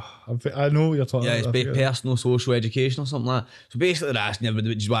that. I know what you're talking about. Yeah, it's personal social education or something like that. So basically they're asking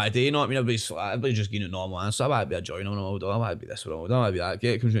everybody what you want to do, you know what I mean? Everybody's just getting a normal answer. I want to be a joiner when I'm older, I want to be this when I'm older, I want to be that.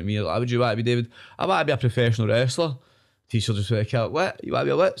 It comes with me, like, what would you want to be, David? I want to be a professional wrestler. Teacher just went out, what? You want to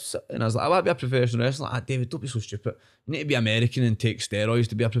be a what? And I was like, I want to be a professional wrestler. Like, David, don't be so stupid. You need to be American and take steroids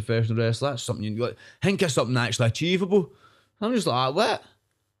to be a professional wrestler. That's something you like. Think of something actually achievable. I'm just like, what?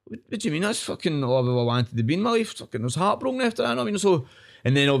 What do you mean? That's fucking all I wanted to be in my life. Fucking, I was heartbroken after that, you know what I mean? So,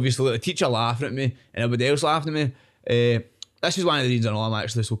 and then obviously like, the teacher laughing at me and everybody else laughing at me. This is one of the reasons I know I'm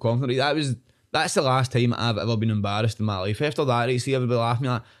actually so confident. That's the last time I've ever been embarrassed in my life. After that, right, see everybody laughing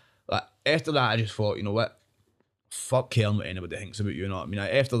at me like after that I just thought, you know what? Fuck caring what anybody thinks about you, know what I mean?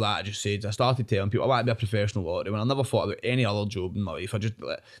 After that, I started telling people I want to be a professional lottery when I never thought about any other job in my life.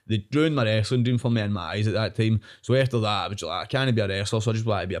 They ruined my wrestling dream for me in my eyes at that time. So after that, I was like, I can't be a wrestler, so I just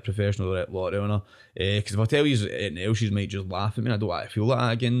want to be a professional lottery winner. Because if I tell you anything else, you might just laugh at me. I don't want to feel like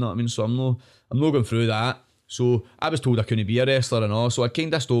that again, you know what I mean? So I'm not going through that. So I was told I couldn't be a wrestler and all, so I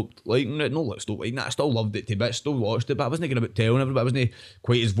kind of stopped liking it. No, stopped liking it. I still loved it to bits, still watched it, but I wasn't going about telling everybody. I wasn't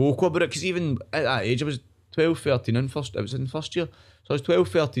quite as vocal about it, because even at that age, I was 12, 13 I was in first year. So I was 12,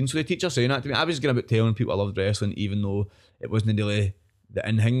 13, so the teacher saying that to me, I was going about telling people I loved wrestling, even though it wasn't really the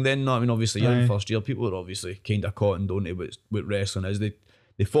in-thing then, no, I mean, obviously you're in first year, people are obviously kind of caught and don't know what wrestling is. They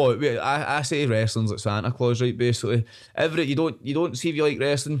thought, I say wrestling's like Santa Claus, right, basically. You don't see if you like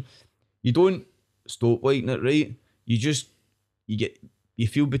wrestling, you don't stop liking it, right? You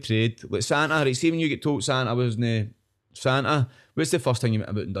feel betrayed. Like Santa, right, see when you get told Santa wasn't Santa, what's the first thing you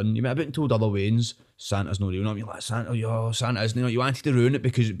went about and done? You went about and told other Waynes Santa's not real, you know what I mean? Like, Santa isn't, you know, you wanted to ruin it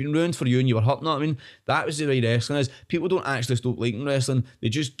because it'd been ruined for you and you were hurt, you know what I mean? That was the way wrestling is. People don't actually stop liking wrestling, they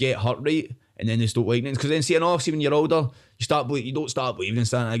just get hurt, right? And then they stop liking it. Because then see when you're older, you don't start believing in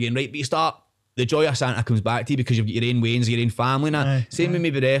Santa again, right? But the joy of Santa comes back to you because you've got your own Waynes, your own family and that. Same with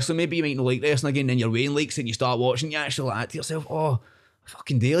maybe wrestling, maybe you might not like wrestling again, then your Wayne likes it and you start watching, you actually like to yourself, oh, I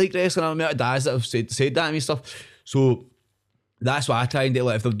fucking do like wrestling. I'm out of dads that have said that to me and stuff. So that's what I try and do.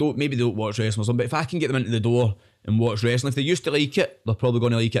 Like, if maybe they don't watch wrestling or something, but if I can get them into the door and watch wrestling, if they used to like it, they're probably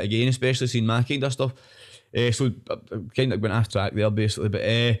going to like it again, especially seeing my kind of stuff. So I kind of went off track there basically, but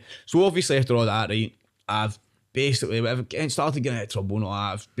so obviously after all that, right, I've basically started getting out of trouble and all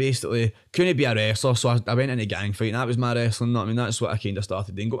that. I've basically couldn't be a wrestler, so I went into gang fighting. That was my wrestling, you know what I mean? That's what I kind of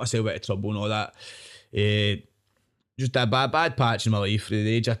started doing, got myself out of trouble and all that. Just a bad patch in my life. From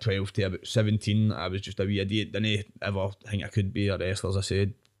the age of 12 to about 17, I was just a wee idiot. Didn't ever think I could be a wrestler, as I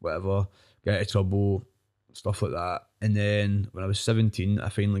said, whatever. Get out of trouble, stuff like that. And then when I was 17, I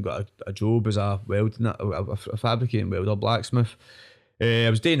finally got a job as a welding, a fabricating welder, blacksmith. I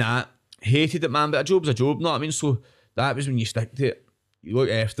was doing that. Hated it, man, but a job's a job, you know what I mean? So that was when you stick to it. You look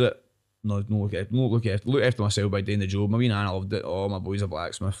after it. Look after myself by doing the job. My wee nana loved it. Oh, my boy's a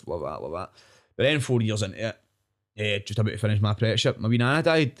blacksmith. Love that. But then 4 years into it, just about to finish my apprenticeship, my wee nana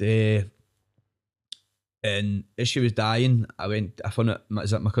died, and as she was dying, I found out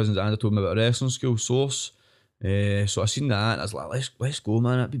my cousin's Anna told me about a wrestling school, Source. So I seen that and I was like, let's go,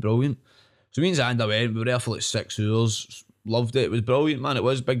 man, that'd be brilliant. So me and Xander went, we were there for like 6 hours, loved it, it was brilliant, man, it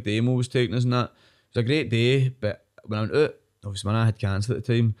was. Big Damo was taking us and that. It was a great day, but when I went out, obviously man, I had cancer at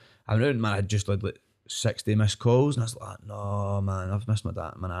the time, I went out and man, I had just had like 60 missed calls, and I was like, no man, I've missed my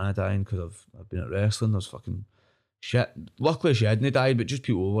nana dying because I've been at wrestling. I was fucking shit. Luckily she hadn't died, but just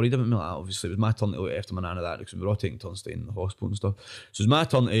people were worried about me. Like, obviously it was my turn to look after my nana that because we were all taking turns staying in the hospital and stuff. So it was my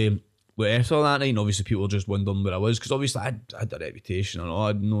turn to look after that night, and obviously people were just wondering where I was, because obviously I had a reputation and all.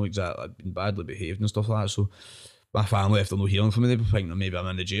 I'd know exactly, I'd been badly behaved and stuff like that. So my family, after no hearing from me, they were thinking that maybe I'm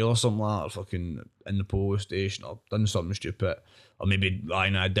in the jail or something like that, or fucking in the police station, or done something stupid, or maybe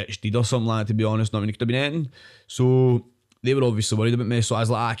lying in a ditch deed or something like that, to be honest. Not I mean, it could have been anything. So they were obviously worried about me, so I was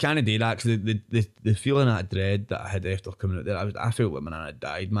like, I can't do that, because the feeling that dread that I had after coming out there, I felt like my nana had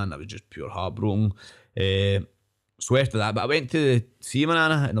died, man. That was just pure heartbroken. So after that, but I went to see my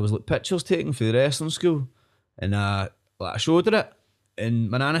nana, and there was like pictures taken for the wrestling school, and I showed her it, and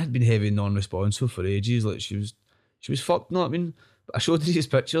my nana had been heavy non-responsive for ages. Like she was fucked, know what I mean? But I showed her these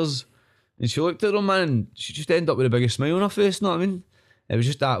pictures, and she looked at them, man, and she just ended up with the biggest smile on her face, know what I mean? It was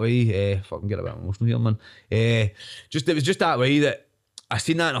just that way, fucking get a bit emotional here, man. It was just that way that I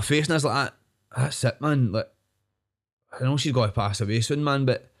seen that in her face, and I was like, that's it, man. Like, I know she's got to pass away soon, man,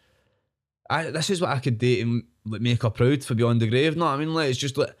 but this is what I could do to like make her proud for beyond the grave, know what I mean? Like, it's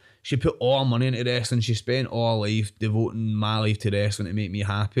just like, she put all her money into wrestling, she spent all her life devoting my life to wrestling to make me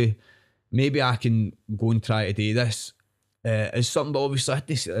happy. Maybe I can go and try to do this. It's something, but obviously,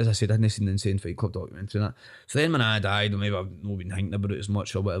 as I said, I hadn't seen the Insane Fight Club documentary and that. So then when I died, or maybe I've not been thinking about it as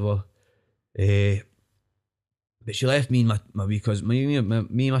much or whatever. But she left me and my wee cousin, me and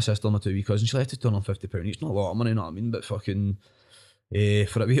my sister and my 2 wee cousins, she left us £250 each. Not a lot of money, you know what I mean? But fucking,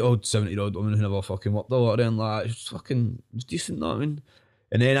 for a wee old 70-year-old woman who never fucking worked a lot and like, it was decent, you know what I mean?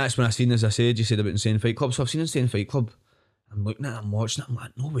 And then that's when I seen, as I said, you said about Insane Fight Club. So I've seen Insane Fight Club. I'm looking at it, I'm watching it, I'm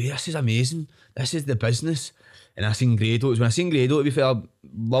like, no way, this is amazing. This is the business. And I seen Grado. When I seen Grado, to be fair, I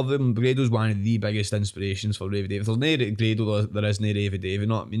love him. Grado's one of the biggest inspirations for Ravy David. There's no Grado, there is no Ravy David, you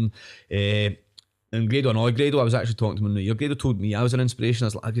know what I mean? And Grado and all Grado, I was actually talking to him in New Year. Grado told me I was an inspiration. I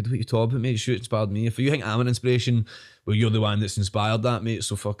was like, what you talking about, mate? Shoot, inspired me. If you think I'm an inspiration, well, you're the one that's inspired that, mate.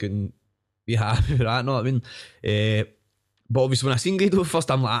 So fucking be happy with that, you know what I mean? But obviously when I seen Grado first,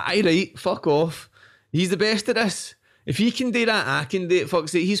 I'm like, aye, right, fuck off. He's the best at this. If he can do that, I can do it.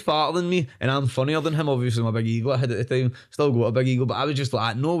 Fuck's sake, he's fatter than me, and I'm funnier than him. Obviously, my big ego I had at the time. Still got a big ego, but I was just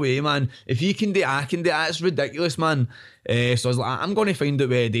like, no way, man. If he can do it, I can do it. It's ridiculous, man. So I was like, I'm going to find out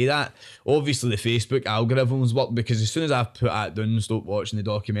where to do that. Obviously, the Facebook algorithms work, because as soon as I put that down and stopped watching the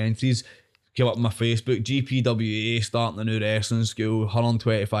documentaries, came up on my Facebook, GPWA starting a new wrestling school,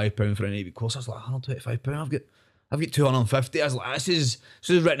 £125 for an 8-week course. I was like, £125? I've got 250. I was like, this is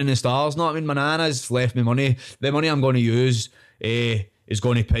written in the stars, know what I mean? My nana's left me money. The money I'm going to use is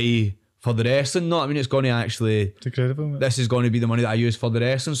going to pay for the wrestling, know what I mean? It's going to actually... It's incredible, man. This is going to be the money that I use for the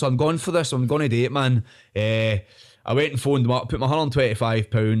wrestling. So I'm going for this. I'm going to do it, man. I went and phoned them up, put my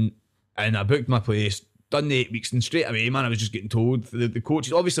 £125 and I booked my place. Done the 8 weeks, and straight away, man, I was just getting told, the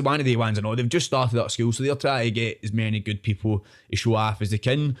coaches, obviously one of the ones I know, they've just started that school, so they're trying to get as many good people to show off as they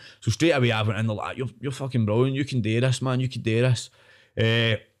can. So straight away I went in, they're like, you're fucking brilliant, you can do this, man, you can do this.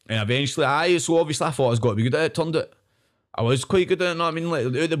 And eventually so obviously I thought I was going to be good at it. Turned out I was quite good at it, you know what I mean? Like,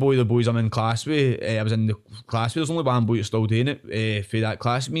 out the boys I'm in class with, I was in the class with, there's only one boy that's still doing it for that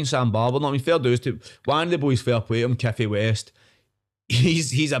class, me and Sam Barber, you know what I mean? Fair dues to one of the boys, fair play to him, Kiffy West.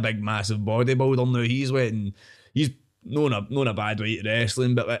 He's a big massive bodybuilder now. He's known a bad way to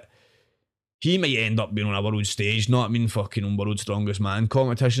wrestling, but like, he might end up being on a world stage, know what I mean? Fucking on World's Strongest Man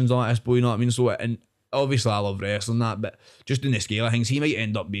competitions like this boy, know what I mean? So, and obviously I love wrestling that, but just in the scale of things, he might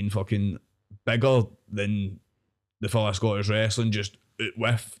end up being fucking bigger than the fella Scottish wrestling, just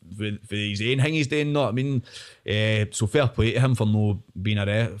with his own thing he's doing, know what I mean? So fair play to him for being a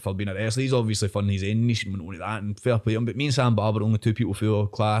wrestler. He's obviously fun his own niche and went on to that, and fair play to him. But me and Sam Barber are only 2 people through our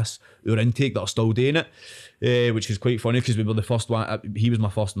class, our intake, that are still doing it, which is quite funny because we were the first one. He was my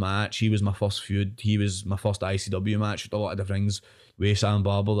first match, he was my first feud, he was my first ICW match, with a lot of different things with Sam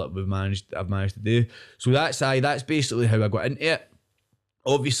Barber that I've managed to do. So that's basically how I got into it.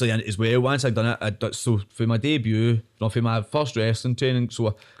 Obviously, as well, once I'd done it, so for my debut, for my first wrestling training,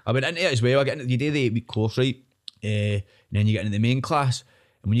 so I went into it as well. You do the 8-week course, right? And then you get into the main class.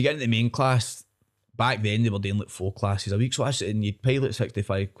 And when you get into the main class, back then they were doing like 4 classes a week. So and you'd pay like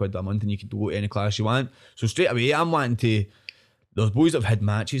 £65 a month and you could go to any class you want. So straight away, I'm wanting to. There's boys that have had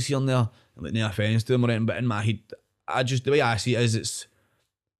matches here and there, and like no offence to them or anything, but in my head, the way I see it is,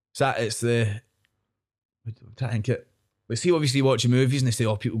 I think it. But see, obviously watching movies and they say,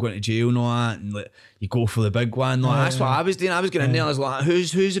 oh, people going to jail and all that, and like you go for the big one. Like, that's what I was doing. I was getting in there. I was like,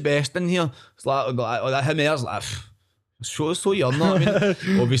 who's the best in here? It's like him. I was like, so you're not. I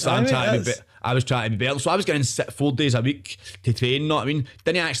mean, obviously I was trying to be better. So I was getting 4 days a week to train. Know what I mean?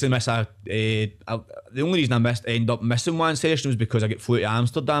 Didn't actually miss the only reason I ended up missing one session was because I get flew to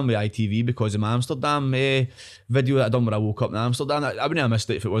Amsterdam with ITV because of my Amsterdam video that I done when I woke up in Amsterdam. I wouldn't have missed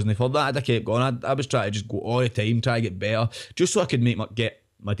it if it wasn't for that. I'd have kept going. I was trying to just go all the time, try to get better, just so I could get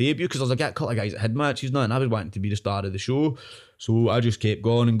my debut, because I was like, a couple of guys that had matches now, and I was wanting to be the star of the show. So I just kept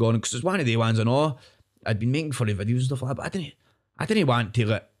going and going, because it's one of the ones I know I'd been making funny videos and stuff like that, but I didn't want to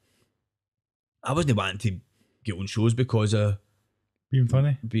like. I wasn't wanting to get on shows because of being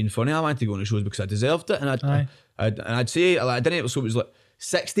funny. I wanted to go on shows because I deserved it, and I'd say like, I didn't. So it was like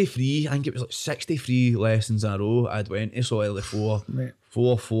 63. I think it was like 63 lessons in a row. I'd went to, so early four.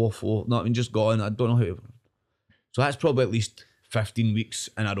 Not even just gone. I don't know how. So that's probably at least 15 weeks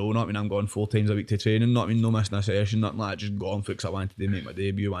in a row. Not I mean I'm going 4 times a week to training. Not I mean no missing a session. Nothing like that. Just gone for because I wanted to make my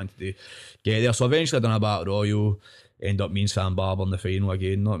debut. Wanted to get there. So eventually I done a Battle Royal. End up me and Sam Barber in the final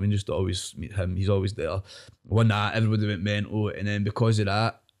again. Not I mean just always meet him. He's always there. Won that. Everybody went mental. And then because of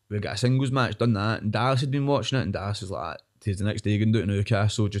that, we got a singles match. Done that. And Dallas had been watching it. And Dallas was like, "Tis the next day you can do it in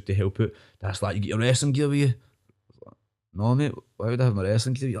Newcastle just to help out." That's like, "You get your wrestling gear with you?" I was like, "No mate. Why would I have my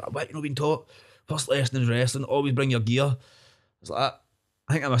wrestling gear?" You're like, "What? You not been taught? First lesson is wrestling. Always bring your gear." I was like,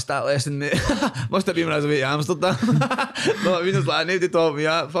 "I think I missed that lesson, mate." Must have been when I was away to Amsterdam. No, what I mean, it's like, nobody taught me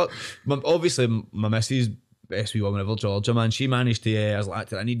that. Fuck. Obviously, my missus, best wee woman ever, Georgia, man, she managed to, I was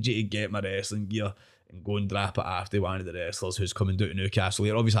like, "I need you to get my wrestling gear and go and drop it after one of the wrestlers who's coming down to Newcastle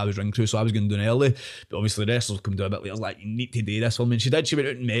later." Obviously, I was ring crew, so I was going down early, but obviously the wrestlers come down a bit later. I was like, "You need to do this for me." And she did. She went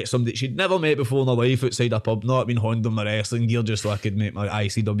out and met somebody she'd never met before in her life outside a pub. Not been honing my wrestling gear just so I could make my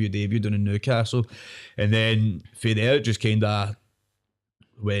ICW debut down in Newcastle. And then for there, it just kind of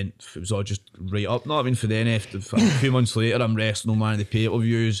went, it was all just right up. Not I mean, for then, after a few months later, I'm wrestling on one of the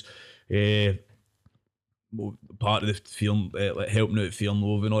pay-per-views. Part of the film, like helping out Fear and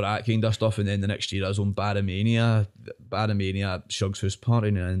Loathing and all that kind of stuff. And then the next year I was on Baramania Shug's house party,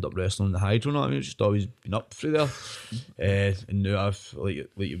 and I ended up wrestling in the Hydro. Not I mean, it's just always been up through there. And now I've, like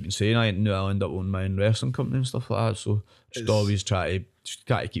you've been saying, I'll end up owning my own wrestling company and stuff like that. So just always try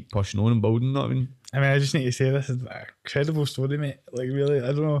to keep pushing on and building. Not I mean, I just need to say this is an incredible story, mate. Like really,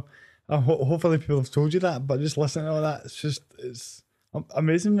 I don't know. Hopefully people have told you that, but just listening to all that, it's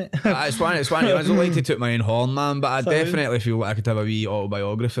amazing, mate. It's one of the ones I don't like to toot my own horn, man, but I definitely feel like I could have a wee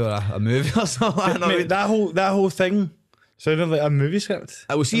autobiography or a movie or something. Mate, that whole thing sounded like a movie script.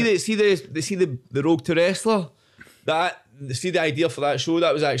 I will see the Rogue to Wrestler. The idea for that show,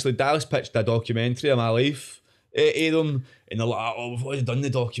 that was actually Dallas pitched a documentary of my life to them, and they're like, "Oh, we've already done the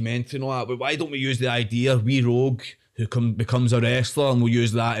documentary and all that, but why don't we use the idea, we Rogue who becomes a wrestler, and we'll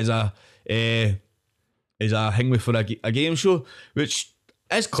use that as a thing for a game show," which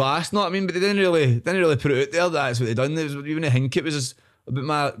is class, not I mean, but they didn't really put it out there. That's what they done. It was even a hint. It was just a bit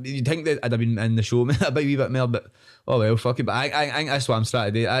you'd think that I'd have been in the show a wee bit more, but oh well, fuck it. But I think that's what I'm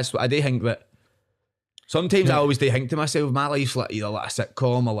trying to do. I do think that sometimes I always do think to myself, my life's like either like a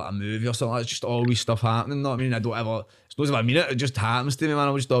sitcom or like a movie or something. It's just always stuff happening. Not I mean, I don't ever. It's not as if I mean it just happens to me, man.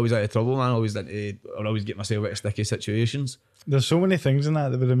 I'm just always out of trouble, man. I always get myself out of sticky situations. There's so many things in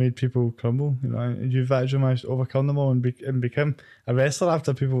that would have made people crumble, you know, and you've actually managed to overcome them all and become a wrestler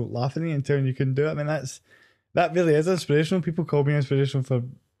after people laughing at you and telling you couldn't do it. I mean, that really is inspirational. People call me inspirational for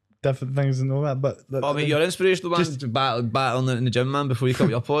different things and all that, but mate, you're inspirational, man. Just battling in the gym, man, before you come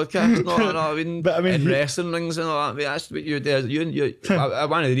to your podcast. No, I mean, but I mean, in wrestling rings and all that. Mate, that's what you do. You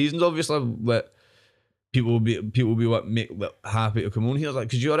one of the reasons, obviously, that people will be what make happy to come on here, like,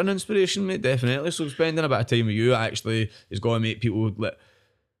 because you're an inspiration, mate, definitely. So spending a bit of time with you actually is going to make people like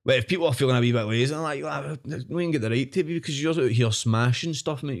if people are feeling a wee bit lazy, I'm like, no, you can get the right to be, because you're out here smashing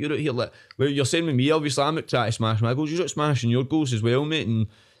stuff, mate. You're out here like, well, you're saying with me, obviously I'm out trying to smash my goals. You're out smashing your goals as well, mate, and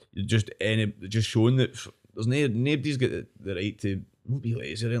just showing that there's nobody's got the right to not be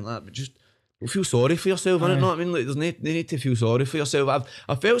lazy or anything like that, but just don't feel sorry for yourself, innit? Know what I mean? Like, there's no need to feel sorry for yourself.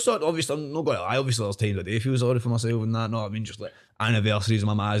 I felt sort of, obviously, I'm not going to lie, obviously there's times I do feel sorry for myself and that, know what I mean? Just like anniversaries of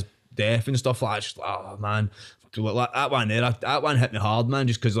my ma's death and stuff like that, just like, oh man, like, that one hit me hard, man,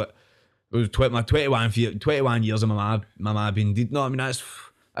 just because like, it was my 21 years of my ma being dead, know what I mean?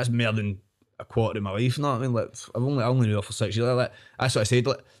 That's more than a quarter of my life, know what I mean? Like, I only knew her for 6 years, like, that's what I said,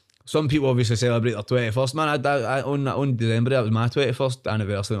 like, some people obviously celebrate their 21st, man. I on December, that was my 21st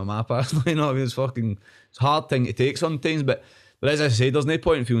anniversary of my ma passed. You know what I mean? It's a hard thing to take sometimes, but But as I said, there's no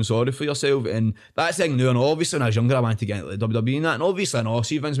point in feeling sorry for yourself, and that's the thing now. And obviously, when I was younger, I wanted to get into the WWE and that. And obviously, I know,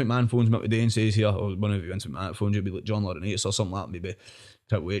 see Vince McMahon phones me up today and says here, or one of Vince McMahon phones you, be like John Laurinaitis or something like that, maybe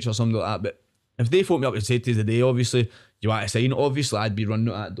Triple H or something like that. But if they phone me up and say to today, obviously, you want to sign, obviously, I'd be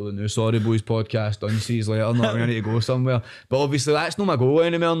running out doing the Sorry Boys podcast, done seas later, not I need to go somewhere. But obviously, that's not my goal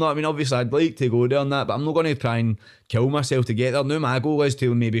anymore, not I mean, obviously, I'd like to go there and that, but I'm not going to try and kill myself to get there. Now, my goal is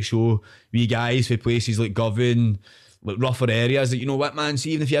to maybe show wee guys for places like Govan, like rougher areas, that you know what, man,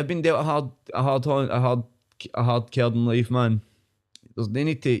 see, even if you have been dealt a hard card in life, man, there's no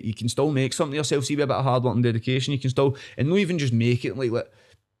need to, you can still make something of yourself, see, with a bit of hard work and dedication, you can still, and not even just make it like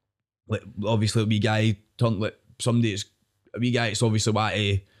obviously a wee guy turned like somebody that's a wee guy that's obviously what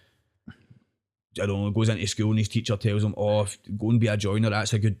I don't know, goes into school and his teacher tells him, oh, go and be a joiner,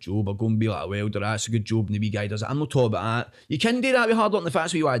 that's a good job, or go and be like a welder, that's a good job, and the wee guy does it. I'm not talking about that. You can do that with hard work, if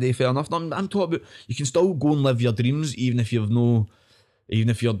that's what you want to do, fair enough. I'm talking about, you can still go and live your dreams, even if your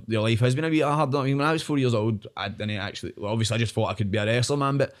life has been a bit hard. I mean, when I was 4 years old, I didn't actually, well, obviously I just thought I could be a wrestler,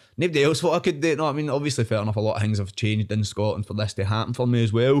 man, but nobody else thought I could do it. No, I mean, obviously, fair enough, a lot of things have changed in Scotland for this to happen for me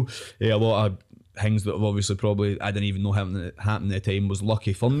as well. A lot of things that have obviously probably, I didn't even know happened at the time, was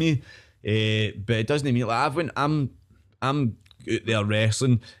lucky for me. But it doesn't mean, like, I'm out there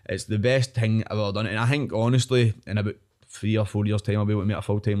wrestling, it's the best thing I've ever done, and I think, honestly, in about 3 or 4 years' time, I'll be able to make a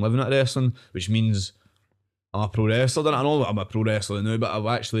full-time living at wrestling, which means I'm a pro wrestler. I know I'm a pro wrestler now, but I'll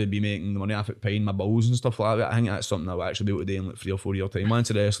actually be making the money off it, paying my bills and stuff like that. I think that's something I'll actually be able to do in like 3 or 4 years' time. Once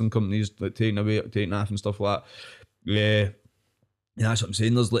the wrestling companies like taking off and stuff like that. Yeah, and that's what I'm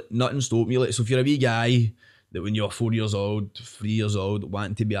saying. There's like nothing stop me. Like, so if you're a wee guy that when you're 4 years old, 3 years old,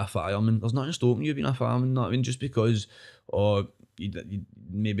 wanting to be a fireman, there's nothing stopping you being a fireman. Not I mean, just because you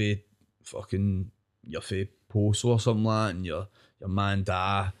maybe fucking you're for post or something like that, and your man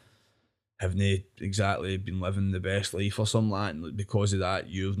haven't exactly been living the best life or something like that, and because of that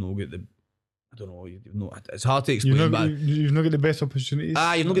you've not got the, I don't know, you've not, it's hard to explain, you've not got the best opportunities.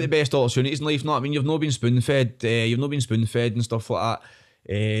 You've not got the best opportunities in life. No, I mean, you've not been spoon fed and stuff like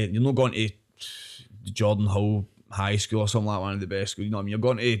that. You're not going to Jordan Hill High School or something like one of the best schools, you know what I mean? You're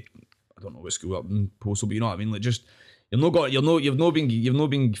going to, I don't know what school up in Postal, but you know what I mean, like, just you've not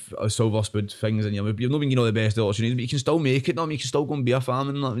been silver spoon things in your, you've not been, you know, the best opportunities, but you can still make it. No, I mean, you can still go and be a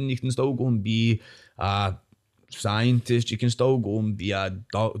farmer. I mean, you can still go and be a scientist. You can still go and be a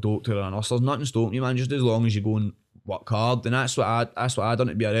doctor or a nurse. There's nothing stopping you, man. Just as long as you go and work hard. And that's what I done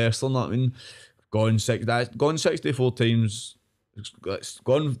to be a wrestler. No, I mean, gone 64 times.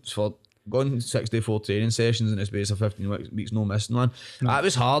 Gone 64 training sessions in the space of 15 weeks, no missing one. That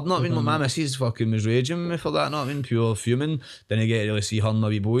was hard, not I mean, my missus fucking was raging me for that, not I mean, pure fuming. Didn't get to really see her and my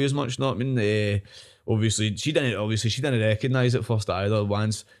wee boy as much, not I mean, obviously she didn't recognise it first either.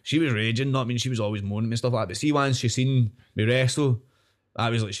 Once she was raging, not I mean, she was always moaning and stuff like that, but see, once she seen me wrestle,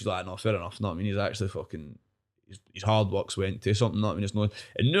 I was like, she's like, no, fair enough, not I mean, he's actually fucking, his hard work's went to something, not I mean, it's not,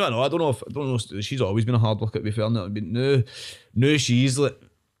 and no, I don't know, she's always been a hard worker, to be fair, not but no, she's like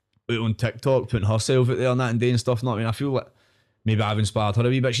on TikTok putting herself out there and that and doing stuff. Not I mean, I feel like maybe I've inspired her a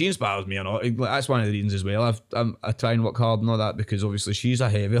wee bit. She inspires me or not. Like, that's one of the reasons as well. I try and work hard and all that, because obviously she's a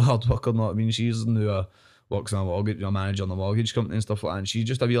heavy hard worker. Not I mean, she's who works in a mortgage, a manager in a mortgage company and stuff like that. And she's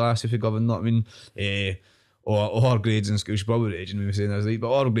just a wee lassie for government. Not I mean, or her grades in school. She's probably raging when we saying this,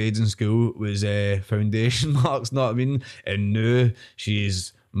 but her grades in school was foundation marks. Not I mean, and now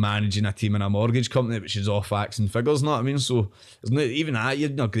she's managing a team in a mortgage company, which is all facts and figures, know what I mean? So there's not even that, you're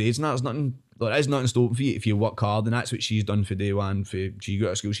not grades and that, there's nothing, there is nothing stopping for you if you work hard, and that's what she's done for day one. She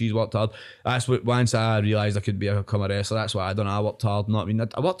got to school, she's worked hard. That's what, once I realised I could become a wrestler, that's what I done. I worked hard, know what I mean?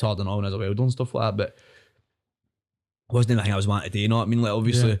 I worked hard and all when I was a welder and stuff like that, but it wasn't anything I was wanting to do, you know what I mean? Like,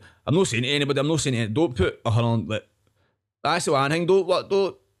 obviously, yeah. I'm not saying to anybody, don't put a hand on, like, that's the one thing,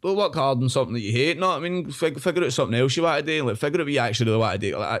 don't work hard on something that you hate. No, I mean, figure out something else you want to do. Like, figure out what you actually really want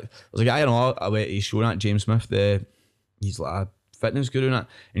to do. Like, there's a guy I went to his show at, James Smith. He's like a fitness guru and that,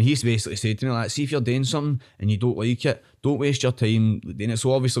 and he's basically said to me, like, see if you're doing something and you don't like it, don't waste your time doing it.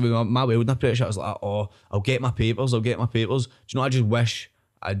 So obviously with my welding apprenticeship, I was like, oh, I'll get my papers. Do you know, I just wish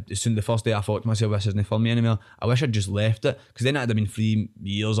as soon the first day I thought to myself, this isn't for me anymore. I wish I'd just left it, because then it'd have been 3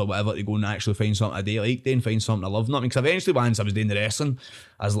 years or whatever to go and actually find something I do like, then find something I love. Not because eventually once I was doing the wrestling,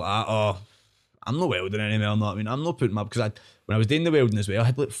 I was like, oh, I'm not welding anymore. Not I mean, I'm not putting my, because when I was doing the welding as well, I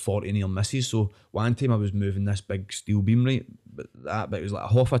had like 40 near misses. So one time I was moving this big steel beam, right, but it was like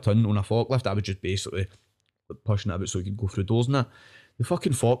a half a ton on a forklift. I was just basically pushing it a bit so you could go through doors and that. The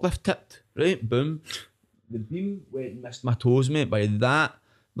fucking forklift tipped, right, boom. The beam went and missed my toes, mate, by that.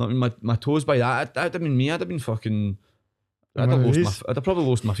 Not my toes by that. That'd have been me. I'd have been fucking. I'd have probably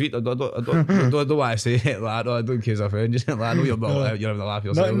lost my feet. I don't want to say it like that. I don't care if I offend you. I know you're not. You're having a laugh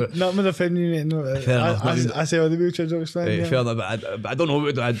yourself. Not with offending you, mate. No, I say all the wheelchair jokes, man. Fair enough, but I don't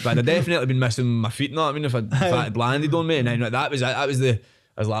know. But I'd definitely been missing my feet. Know what I mean? If I had landed on me, and then that was I was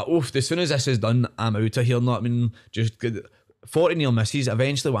like, oof. As soon as this is done, I'm out of here. Know what I mean? Just 40 near misses.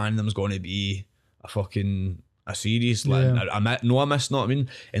 Eventually, one of them's going to be a series. Like I missed. Know what I mean?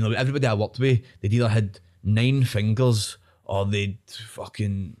 And everybody I worked with, they'd either had 9 fingers. Or they'd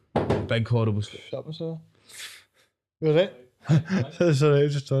fucking big horrible stuff. Shut myself. You alright? Sorry,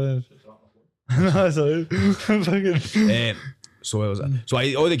 just sorry. No, sorry. So what was it? So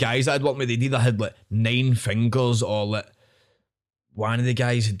all the guys that I'd worked with, they'd either had like 9 fingers or like one of the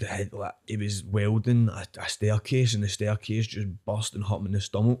guys had like he was welding a staircase and the staircase just burst and hit him in the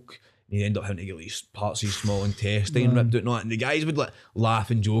stomach. And he'd end up having to get like parts of his small intestine ripped out and the guys would like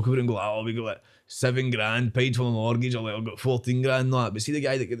laugh and joke about it and go, oh, we got like $7,000 paid for my mortgage, or like I've got 14 grand. That, but see the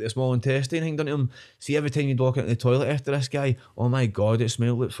guy that got the small intestine thing done to him. See every time you'd walk into the toilet after this guy, oh my god, it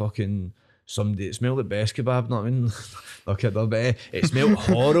smelled like fucking somebody. It smelled like best kebab. Not I mean, not kidding, but it smelled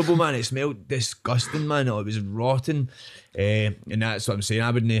horrible, man. It smelled disgusting, man. It was rotten, and that's what I'm saying.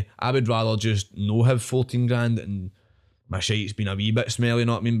 I would rather just no have 14 grand and my shite's been a wee bit smelly.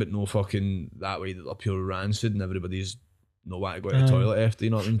 Not I mean, but no fucking that way that they're pure rancid and everybody's. No want to go to the toilet after, you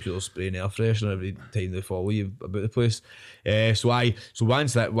know what I mean? Pure spraying air freshener every time they follow you about the place. So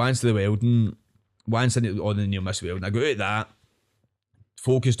once the welding, once on the near miss welding, I got out of that,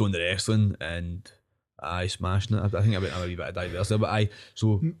 focused on the wrestling, and I smashing it. I think I'm a wee bit of diversity, but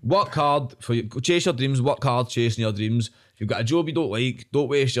so work hard for you, chase your dreams, work hard chasing your dreams. If you've got a job you don't like, don't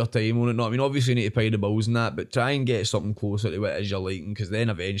waste your time on it. Not I mean, obviously you need to pay the bills and that, but try and get something closer to what it is you're liking, because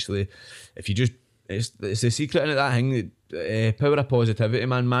then eventually, if you just it's the secret in it, that thing, power of positivity,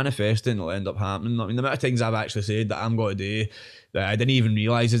 man, manifesting will end up happening. I mean, the amount of things I've actually said that I'm going to do that I didn't even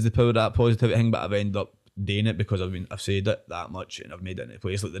realise is the power of that positivity thing, but I've ended up doing it because I've said it that much and I've made it into a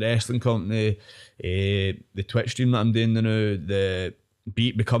place like the wrestling company, the Twitch stream that I'm doing now, the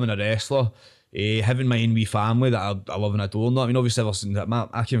becoming a wrestler, having my own wee family that I love and adore. I mean, obviously ever since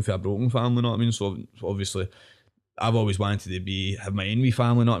I came from a broken family, know what I mean? So obviously I've always wanted to have my own wee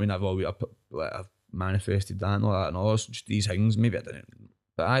family, know what I mean? I've manifested that and all that and all just these things. Maybe I didn't,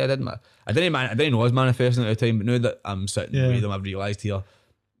 but I didn't know I was manifesting at the time. But now that I'm sitting with them, I've realised here,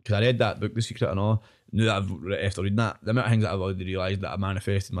 because I read that book, The Secret and all. Now that after reading that, the amount of things that I've already realised that I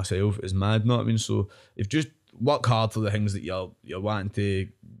manifested myself is mad. Know what I mean? So if just work hard for the things that you're wanting to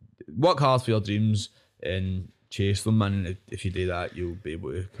work hard for your dreams and chase them, man. If you do that, you'll be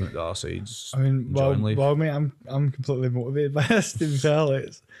able to come out the other sides. I mean, well, mate, I'm completely motivated by this. To be fair, like,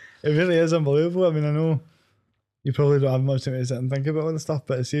 it really is unbelievable. I mean, I know you probably don't have much time to sit and think about all the stuff,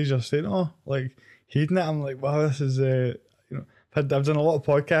 but it sees you're saying, oh, like heeding it. I'm like, wow, this is I've done a lot of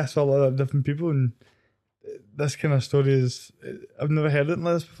podcasts with a lot of different people, and this kind of story is I've never heard it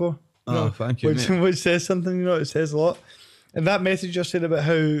like this before. Thank you, which says something. It says a lot. And that message you said about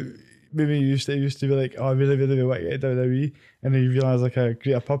how maybe you used to be like, oh, I really, really want to get WWE, and then you realise like a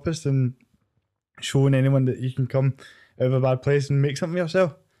greater purpose and showing anyone that you can come out of a bad place and make something of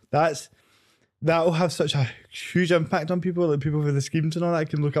yourself. That'll have such a huge impact on people, like people with the schemes and all that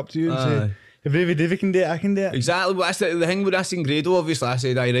can look up to you and say, if David can do it, I can do it. Exactly. Well, that's the thing with us in Grado, obviously. I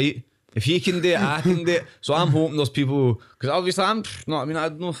said, right. If he can do it, I can do it. So I'm hoping there's people, because obviously I'm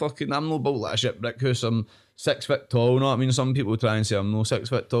no built like a shipwreck house. I'm 6 foot tall, you know what I mean? Some people try and say I'm no 6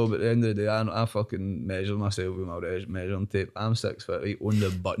 foot tall, but at the end of the day, I fucking measure myself with my measuring tape. I'm 6 foot right on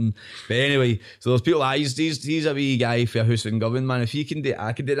the button. But anyway, so there's people like, he's a wee guy for a house in Govan, man. If he can do it,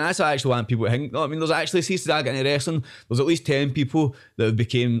 I can do it. And that's what I actually want people to think. You know what I mean? There's actually, since I got into wrestling, there's at least 10 people that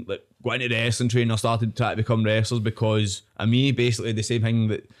became, like, got into wrestling training or started trying to become wrestlers because of me, basically the same thing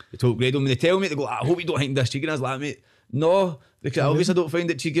that they told Grado. When they tell me, they go, I hope you don't think this cheeky. And I was like, mate, no, because obviously I don't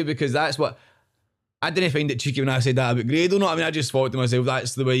find it cheeky, because that's what I didn't find it cheeky when I said that about Grado. No, I mean, I just thought to myself,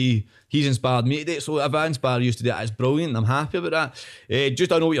 that's the way he's inspired me to do it. So if I inspire you to do it, it's brilliant. I'm happy about that.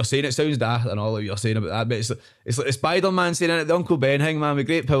 Just I know what you're saying. It sounds daft and all what you're saying about that, but it's like the Spider-Man saying it, the Uncle Ben thing, man. With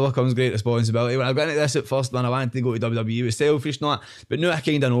great power comes great responsibility. When I got into this at first, man, I wanted to go to WWE. It was selfish, not. But now I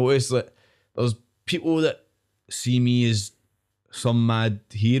kind of notice that there's people that see me as some mad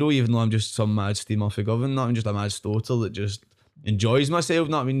hero, even though I'm just some mad steamer for Govan. Not I'm just a mad stoter that just enjoys myself.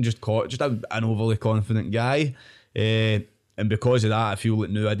 Not I mean, just an overly confident guy. And because of that, I feel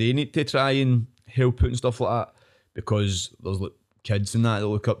like now I do need to try and help out and stuff like that, because there's like kids and that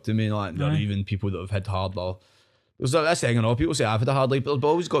look up to me, like there are even people that have had harder. There's that thing, and all people say I've had a hard life, but there's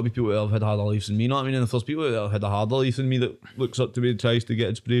always got to be people that have had harder lives than me. You know what I mean? And if there's people that have had a harder life than me that looks up to me and tries to get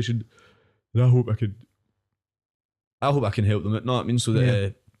inspiration, then I hope I could I hope I can help them out, know what I mean? So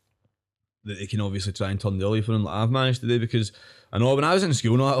that that they can obviously try and turn their life around like I've managed to do, because I know when I was in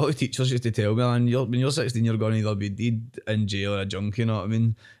school, a lot of teachers used to tell me, and when you're 16, you're going to either be dead in jail or a junkie, you know what I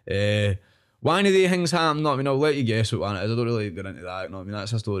mean? One of the things happened, you know what I mean? I'll let you guess what one it is. I don't really get into that, you know what I mean?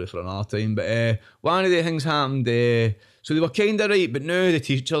 That's a story for another time. But one of the things happened, so they were kind of right, but now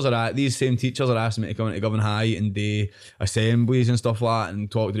these same teachers are asking me to come into Govan High and do assemblies and stuff like that and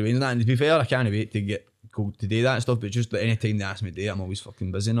talk to the Waynes and that. And to be fair, I can't wait to go to do that and stuff, but just any time they ask me to do it, I'm always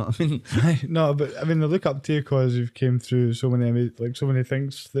fucking busy, you know what I mean? No, but I mean, I look up to you because you've came through so many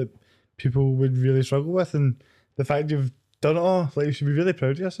things that people would really struggle with, and the fact you've done it all, like, you should be really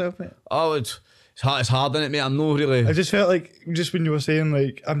proud of yourself, mate. Oh, it's hard, isn't it, mate? I'm not really... I just felt like, just when you were saying,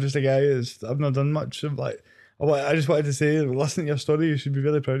 like, I'm just a guy I've not done much, I'm like, I just wanted to say, listening to your story, you should be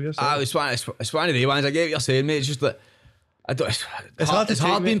really proud of yourself. It's one of the ones, I get what you're saying, mate. It's just that it's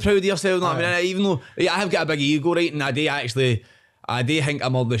hard being proud of yourself, I mean, even though I have got a big ego, right, and I do think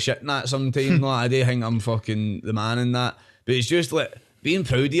I'm all the shit in that sometimes, no, I do think I'm fucking the man in that, but it's just like, being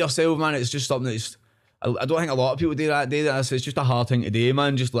proud of yourself, man, it's just something that's, I don't think a lot of people do that, it's just a hard thing to do,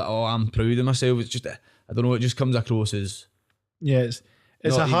 man, just like, oh, I'm proud of myself, it's just, I don't know, it just comes across as... Yeah,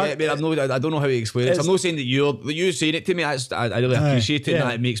 it's a hard... I don't know how to explain it, I'm not saying that you saying it to me, I really appreciate it, and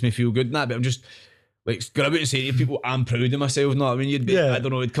that it makes me feel good and that, but I'm just... Like, going about and saying to people, I'm proud of myself, know what I mean? You'd be, I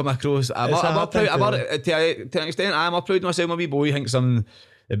don't know, it'd come across. I'm proud, to an extent, I'm proud of myself. My wee boy thinks I'm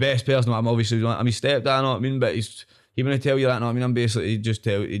the best person. I'm obviously, I'm his stepdad, know what I mean? But he wouldn't tell you that, know what I mean? I'm basically, he'd just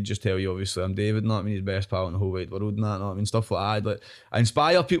tell you, obviously, I'm David, know what I mean? His best pal in the whole wide world and that, know what I mean? Stuff like that. Like, I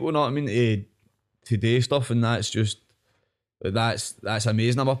inspire people, know what I mean? To do stuff, and that's just, that's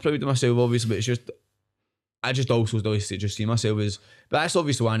amazing. I'm proud of myself, obviously, but it's just, I just also just see myself as, but that's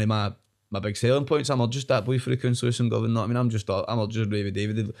obviously one of my big selling points. I'm not just that boy for the council and Govan, know what I mean? I'm just Ravy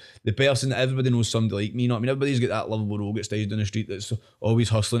David, the person that everybody knows somebody like me, know what I mean? Everybody's got that lovable rogue that stays down the street that's always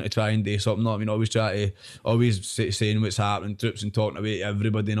hustling to try and do something, know what I mean? Always saying what's happening, trips and talking about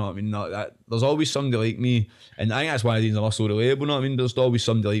everybody, know what I mean? There's always somebody like me, and I think that's why these are so relatable, know what I mean? There's always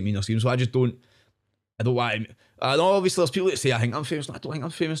somebody like me in the scheme, so I don't want to... I know obviously there's people that say I think I'm famous. No, I don't think I'm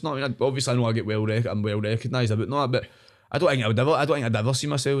famous, know what I mean? Obviously I know I'm well recognised, but I don't think I'd ever see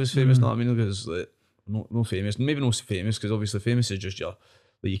myself as famous, know what I mean? Because like, no famous, maybe no famous, because obviously famous is just your,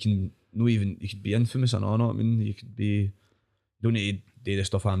 like, you could be infamous or not, know what I mean? You don't need to do the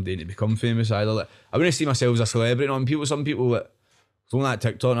stuff I'm doing to become famous either. Like, I wouldn't see myself as a celebrity, you know, some people like, on that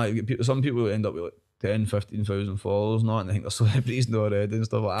TikTok, like, some people end up with like 10, 15,000 followers, and they think they're celebrities already and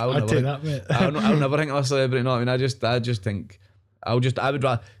stuff like that. I'd take that, mate. I'll never think I'm a celebrity, know what I mean? I just think, I would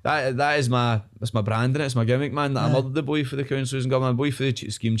rather, that's my branding, it's my gimmick, man, that I'm the boy for the councils and government, boy for the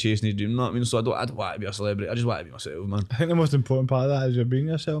scheme chasing his dream, know what I mean? So I don't want to be a celebrity, I just want to be myself, man. I think the most important part of that is you're being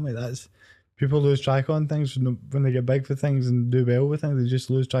yourself, mate. That's, people lose track on things when they get big for things and do well with things, they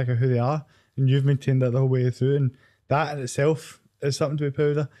just lose track of who they are, and you've maintained that the whole way through, and that in itself is something to be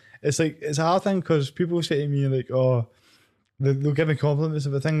proud of. It's like, it's a hard thing, because people say to me, like, oh, they'll give me compliments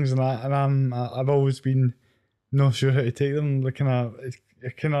about things and that, and I've always been not sure how to take them. Like, I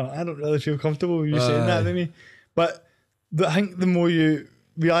don't really feel comfortable with you saying that to me. But I think the more you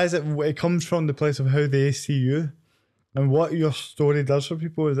realise that it comes from the place of how they see you and what your story does for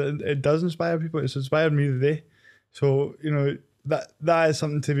people, is that it does inspire people. It's inspired me today. So, you know, that is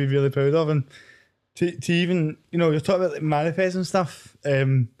something to be really proud of. And to even, you know, you're talking about like manifesting stuff.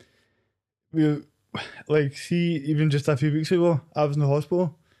 See, even just a few weeks ago, I was in the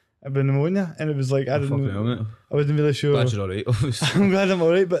hospital. I've been pneumonia, and it was like, I wasn't really sure. Glad you're alright, obviously. I'm glad I'm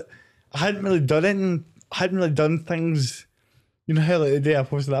alright, but I hadn't really done anything. I hadn't really done things. You know how like the day I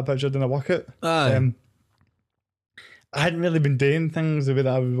posted that picture doing a workout? I hadn't really been doing things the way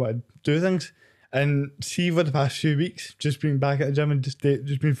that I would want to do things. And see, for the past few weeks, just being back at the gym and just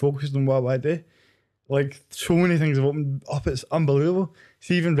being focused on what I want to do. Like, so many things have opened up, it's unbelievable.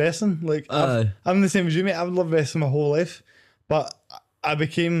 See, even wrestling, like, I'm the same as you, mate. I've loved wrestling my whole life, but I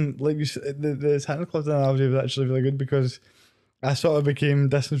became, like you said, the Santa Claus analogy was actually really good, because I sort of became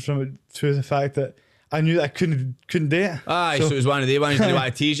distant from it through the fact that I knew that I couldn't do it. So it was one of the ones you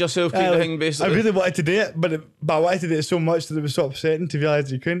want to tease yourself kind of thing, basically. I really wanted to do it, but I wanted to do it so much that it was sort of upsetting to realise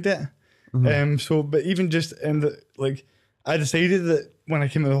that you couldn't do it. But even just in the, like, I decided that when I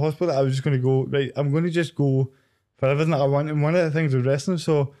came to the hospital that I was just going to go, right, I'm going to just go for everything that I want. And one of the things was wrestling.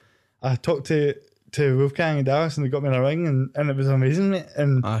 So I talked to Wolfgang and Dallas, and they got me in a ring, and it was amazing, mate.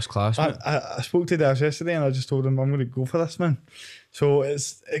 And that's class, mate. I spoke to Dallas yesterday, and I just told him I'm going to go for this, man. So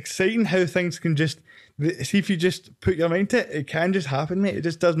it's exciting how things can just, see, if you just put your mind to it, it can just happen, mate. It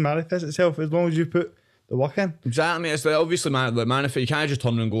just does manifest itself as long as you put the work in. Exactly, mate. It's like, obviously, man, if you can't just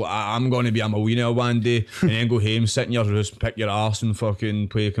turn around and go, I'm going to be a millionaire one day, and then go home, sit in your house, pick your arse and fucking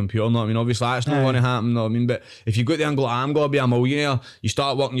play a computer. Know what I mean? Obviously, that's not going to happen. Know what I mean? But if you go there and go, I'm going to be a millionaire, you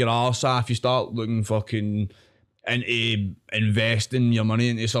start working your arse off. You start looking fucking into investing your money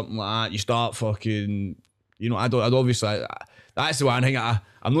into something like that. You start fucking, you know, I'd obviously. That's the one thing.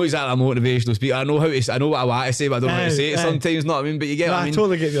 I'm not exactly a motivational speaker. I know what I want to say, but I don't know how to say it sometimes. Not what I mean, but you get what I mean. I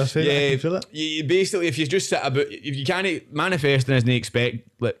totally get what you're saying. I can feel it. You basically, if you just sit about, if you can't manifesting isn't expect.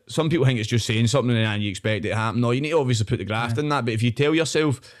 Like some people think it's just saying something and you expect it to happen. No, you need to obviously put the graft in that. But if you tell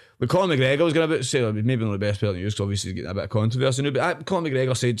yourself, like Conor McGregor was going to say, maybe not the best player to use, because obviously he's getting a bit of controversy now. But Conor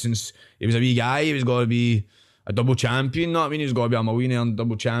McGregor said since he was a wee guy, he was going to be a double champion, know what I mean? He was going to be a millionaire and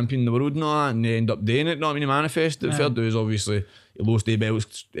double champion in the world, and they end up doing it, know what I mean? He manifested it. Fair dues, obviously. He lost the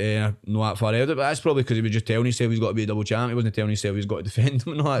belts not that far out, but that's probably because he was just telling himself he's got to be a double champ. He wasn't telling himself he's got to defend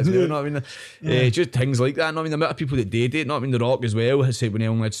them and all that as well, know what I mean? Just things like that, know what I mean? The amount of people that did it, know what I mean? The Rock as well has said when he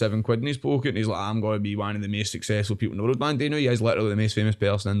only had £7 in his pocket, and he's like, I'm going to be one of the most successful people in the world. Man, do you know he is literally the most famous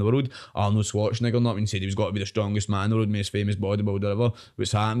person in the world? Arnold Schwarzenegger, know what I mean? Said he was got to be the strongest man in the world, most famous bodybuilder ever.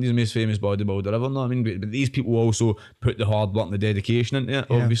 What's happened? He's the most famous bodybuilder ever, know what I mean? But these people also put the hard work and the dedication into it,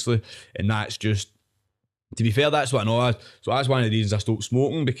 obviously, and that's just. To be fair, that's what I know. So that's one of the reasons I stopped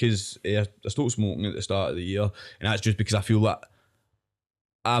smoking, because I stopped smoking at the start of the year, and that's just because I feel that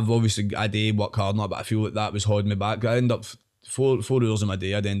I've obviously I do work hard now, but I feel like that was holding me back. I end up four hours of my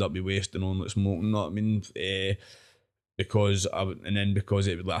day I'd end up be wasting on like smoking. Know what I mean? Because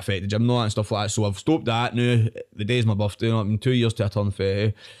it would like affect the gym and all that and stuff like that. So I've stopped that now. The day's my birthday. You know what I mean? 2 years till I turn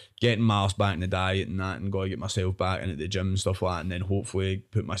 30. Getting my arse back in the diet and that, and got to get myself back into the gym and stuff like that, and then hopefully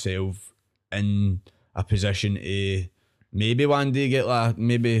put myself in a position to maybe one day get like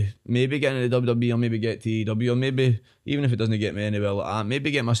maybe get into the WWE, or maybe get to AEW, or maybe even if it doesn't get me anywhere like that,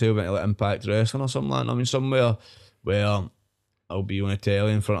 maybe get myself into like Impact Wrestling or something like that. I mean, somewhere where I'll be on a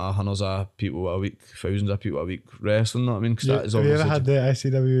telly in front of hundreds of people a week, thousands of people a week wrestling. Know what I mean? Have you ever had the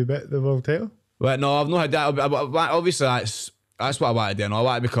ICW bit, the world title? Well, no, I've not had that. Obviously, that's what I want to do. I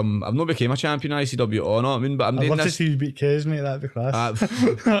want to become. I've not became a champion in ICW or not. I mean, but I'm I'd doing love this. to see you beat Kez, mate. That'd be class.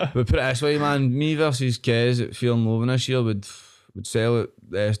 But put it this way, man. Me versus Kez at Fear and Loathing this year would sell at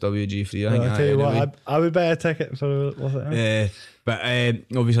the SWG3. I think. I'll tell you what, I would buy a ticket for it. But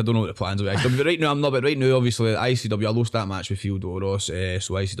obviously I don't know what the plans are with ICW. But right now I'm not. But right now, obviously ICW, I lost that match with Theodoros,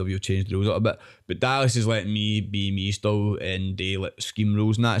 so ICW changed the rules a little bit. But Dallas is letting me be me still and they like scheme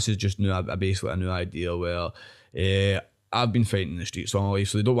rules, and that. This is just new. Basically a new idea where I've been fighting in the streets all my life,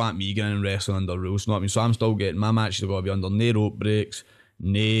 so they don't want me getting in wrestling under rules. You know what I mean? So I'm still getting my matches. Are got to be under no rope breaks,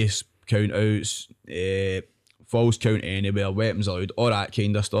 no count outs, falls count anywhere, weapons allowed, all that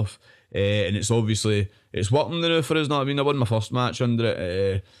kind of stuff. And it's obviously it's working now for us. Not I mean, I won my first match under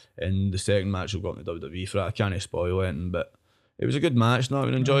it, and the second match I've got in the WWE for it. I can't spoil anything, but it was a good match. Not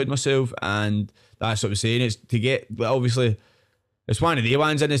I enjoyed myself, and that's what I was saying. It's to get obviously. It's one of the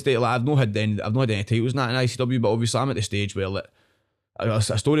ones in the state. Like I've not had any titles in that in ICW, but obviously I'm at the stage where like a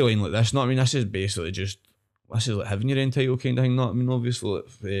storyline like this. Not I mean, this is basically like having your own title kind of thing. Not I mean, obviously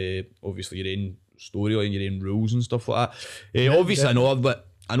your own storyline, your own rules and stuff like that. Obviously, I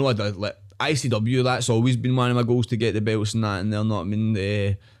know I did like ICW. That's always been one of my goals to get the belts and that. And they're not. I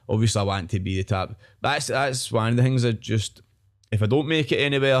mean, obviously I want to be the top. That's one of the things that just if I don't make it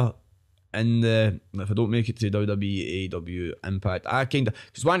anywhere. And if I don't make it to WWE, AEW, Impact, I kind of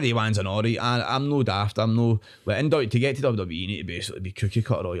because one of the ones I know, right? I'm no daft. I'm no like to get to WWE. You need to basically be cookie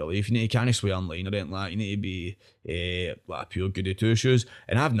cutter all your life. You need to can't swear online or anything like that. You need to be like a pure goody two shoes.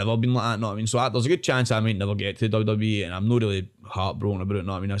 And I've never been like that. Know what I mean? So there's a good chance I might never get to WWE, and I'm not really heartbroken about it.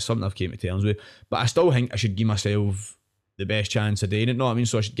 Know what I mean? That's something I've came to terms with. But I still think I should give myself the best chance of doing it. Know what I mean?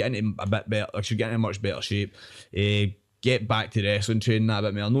 So I should get into a bit better. I should get into a much better shape. Get back to wrestling training that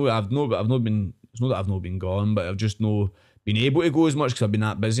bit more. I know I've not been. It's not that I've not been gone, but I've just not been able to go as much because I've been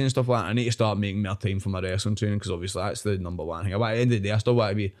that busy and stuff like that. I need to start making more time for my wrestling training because obviously that's the number one thing. At the end of the day, I still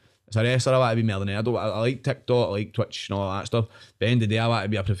want to be. As a wrestler, I want to be more than I like TikTok, I like Twitch and all that stuff. But at the end of the day, I want to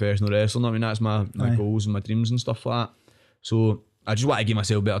be a professional wrestler. I mean, that's my goals and my dreams and stuff like that. So I just want to give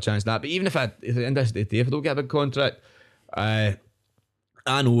myself a better chance at that. But even if at the end of the day, if I don't get a big contract, I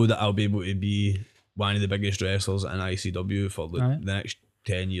know that I'll be able to be one of the biggest wrestlers in ICW for the next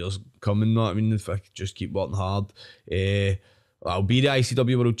 10 years coming. Know what I mean? If I just keep working hard, I'll be the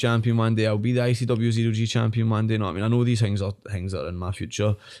ICW World Champion one day. I'll be the ICW 0G Champion one day. Know what I mean? I know these things are things that are in my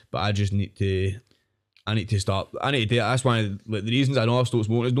future, but I just need to. I need to start. I need to do it. That's one of the reasons I know I've stopped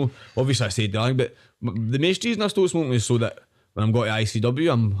smoking. No, obviously I said that, but the most reason I stopped smoking is so that when I'm going to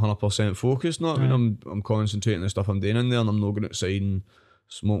ICW, I'm 100% focused. Know what I mean? I'm concentrating on the stuff I'm doing in there, and I'm not going outside and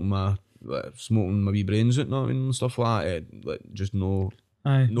smoking my like smoking my wee brains out, know what I mean, and stuff like that. Like just no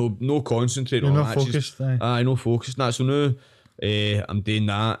Aye. no concentrate You're on not matches. focused. Aye. No focused on that. So now I'm doing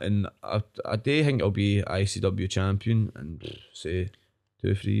that, and I do think I'll be ICW champion in say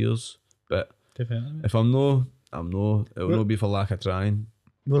 2 or 3 years. But Definitely. if I'm no, it'll not be for lack of trying.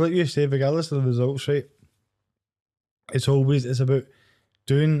 Well, like you say, regardless of the results, right? It's about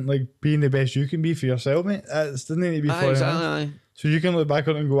doing, like, being the best you can be for yourself, mate. It doesn't need to be for anyone else. Exactly. So you can look back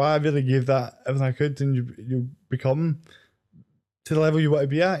on it and go, I really gave that everything I could, and you become to the level you want to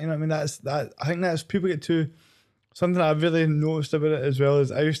be at. You know what I mean? I think that's people get too. Something I've really noticed about it as well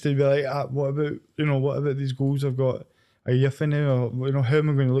is I used to be like, what about these goals I've got a year from now, or how am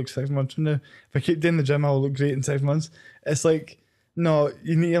I going to look 6 months from now? If I keep doing the gym, I'll look great in 6 months. It's like, no,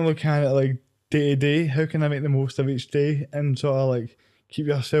 you need to look at it like day to day. How can I make the most of each day and sort of like keep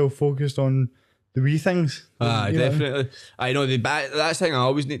yourself focused on the wee things? Definitely. I know that's the thing I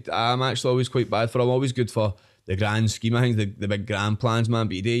always need. I'm actually always quite bad for. I'm always good for the grand scheme of things, the big grand plans, man.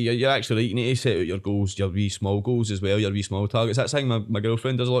 But you're actually right. You need to set out your goals, your wee small goals as well, your wee small targets. That's the thing my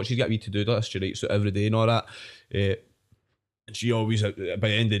girlfriend does a lot. She's got a wee to-do list. She writes it every day and all that. And she always, by the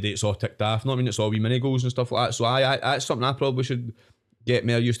end of the day, it's all ticked off. I mean, it's all wee mini goals and stuff like that. So that's something I probably should get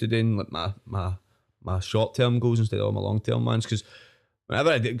more used to doing, like my short-term goals instead of all my long-term ones. Because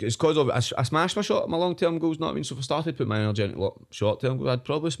whenever it's because of I smashed my long-term goals. Not I mean, so if I started putting my energy into short-term goals, I'd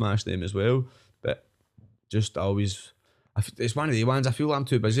probably smash them as well. But just always, it's one of the ones I feel like I'm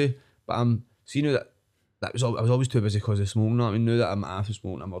too busy. But I'm seeing that I was always too busy because of smoking. I mean, now that I'm after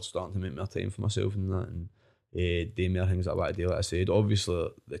smoking, I'm starting to make more time for myself and that, and do more things that I want to do. Like I said, obviously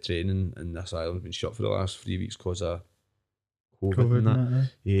the training in this island's been shut for the last 3 weeks because of COVID and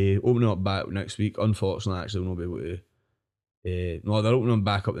that. Opening up back next week. Unfortunately, actually, we'll not be able to. No, they're opening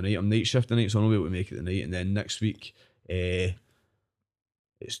back up the night. I'm night shift tonight, so I'll not be able to make it the night. And then next week,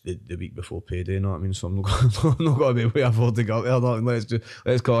 it's the week before payday. You know what I mean? So I'm not going to be able to afford to go up there. No,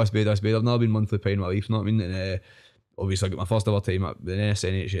 let's call a spade a spade. I've never been monthly paying my life. You know what I mean? And obviously, I got my first ever time at the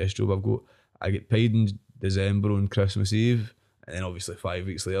SNHS job. I get paid in December on Christmas Eve, and then obviously 5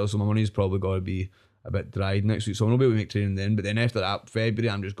 weeks later. So my money's probably got to be a bit dried next week. So I'm not be able to make training then. But then after that, February,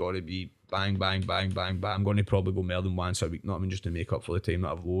 I'm just going to be bang, bang, bang, bang, bang. I'm going to probably go more than once a week, not I mean, just to make up for the time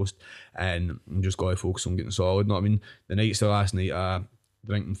that I've lost. And I'm just going to focus on getting solid, not I mean. The night's the last night,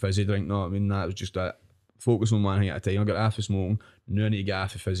 drinking fizzy drink, not I mean, that was just that. Focus on one thing at a time. I got half of smoking, now I need to get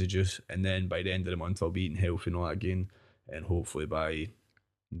half of fizzy juice, and then by the end of the month, I'll be eating healthy and all that again. And hopefully by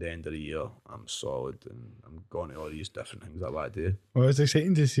the end of the year, I'm solid and I'm going to all these different things that I want to do. Well, it's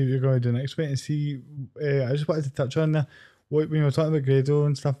exciting to see what you're going to do next week and see. I just wanted to touch on that. When you were talking about Grado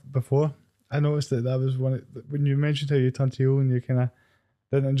and stuff before, I noticed that was one when you mentioned how you turned heel and you kind of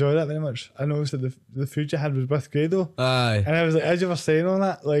didn't enjoy that very much. I noticed that the food you had was with Grado. Aye. And I was like, as you were saying on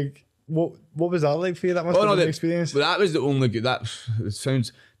that, like, what was that like for you? That must have been an experience. But that was the only good. That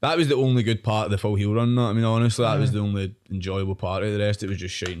was the only good part of the full heel run. I mean, honestly, that was the only enjoyable part of it. The rest, it was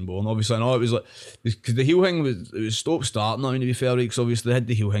just shite and boring. Obviously, I know it was like because the heel thing was stop starting. I mean, to be fair, because obviously they had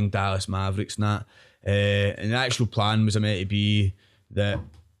the heel thing, Dallas Mavericks and that. And the actual plan was meant to be that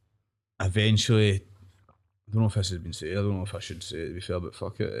eventually. I don't know if this has been said. I don't know if I should say it, to be fair, but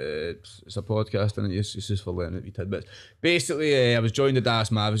fuck it. It's a podcast, and it's just for letting it be tidbits. Basically, I was joined the Dallas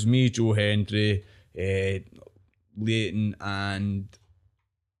Mavericks. Me, Joe Hendry, Leighton, and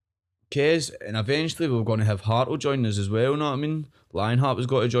Kez, and eventually we were going to have Hartle join us as well. You know what I mean? Lionheart was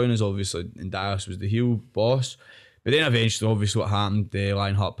going to join us, obviously, and Dallas was the heel boss. But then eventually, obviously, what happened?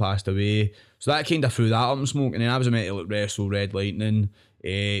 Lionheart passed away, so that kind of threw that up in smoke. And then I was meant to wrestle Red Lightning.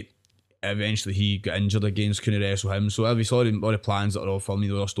 Eventually he got injured again, so couldn't wrestle him. So every saw all the plans that were all for me,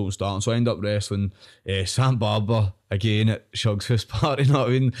 they were still starting. So I ended up wrestling Sam Barber again at Shug's first party. You know what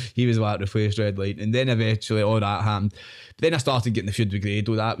I mean? He was like replaced Red Light, and then eventually all that happened. But then I started getting the feud with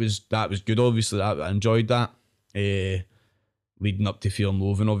Grado. That was good. Obviously, I enjoyed that. Leading up to Fear and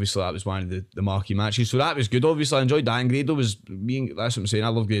Loathing, obviously that was one of the marquee matches. So that was good. Obviously, I enjoyed that. And Grado was being. That's what I'm saying. I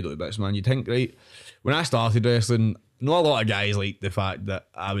love Grado to bits, man. You'd think, right, when I started wrestling. Not a lot of guys like the fact that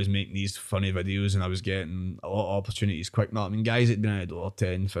I was making these funny videos and I was getting a lot of opportunities quick. Not I mean, guys that'd been out the door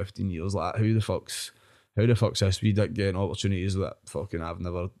 10, 15 years, like who the fuck's this wee dick getting opportunities that fucking I've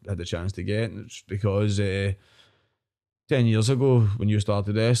never had the chance to get? And it's because 10 years ago when you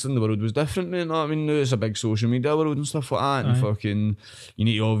started wrestling, the world was different, you know what I mean? Now it's a big social media world and stuff like that. And fucking, you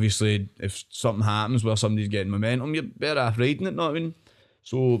need to obviously, if something happens where somebody's getting momentum, you're better off riding it, you know what I mean?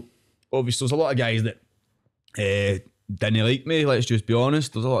 So obviously there's a lot of guys that didn't like me, let's just be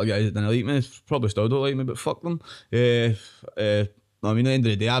honest. There's a lot of guys that didn't like me, probably still don't like me, but fuck them. I mean, at the end of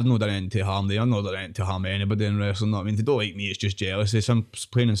the day, I've not done anything to harm them. I've not done anything to harm anybody in wrestling. I mean, they don't like me, it's just jealousy. It's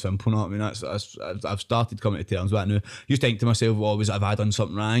plain and simple. I mean, that's I've started coming to terms with that now. Used to think to myself always, have I done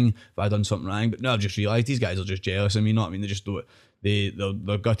something wrong? But now I've just realised these guys are just jealous of me. I mean, they just don't.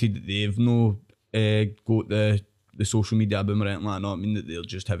 They're gutted. They've no got the social media boom or anything like that. I mean, that they're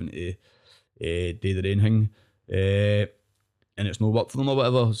just having to do their own thing, and it's no work for them or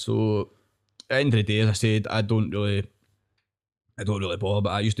whatever. So at the end of the day, as I said, I don't really bother, but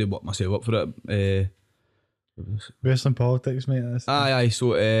I used to work myself up for it. Wrestling politics, mate. Aye. So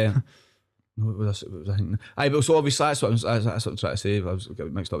what was I thinking? Aye, but so obviously that's what I'm trying to say. I was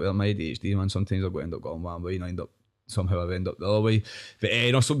getting mixed up with my ADHD, man. Sometimes I'll end up going one way and I end up somehow I've ended up the other way. But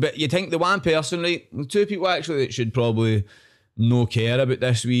but you think the one person, right? Two people actually that should probably no care about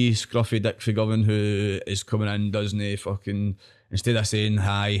this wee scruffy Dick Figovern who is coming in, doesn't he? Fucking, instead of saying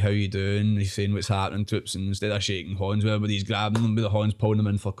hi, how you doing, he's saying what's happening to us, and instead of shaking hands with everybody, he's grabbing them with the hands, pulling them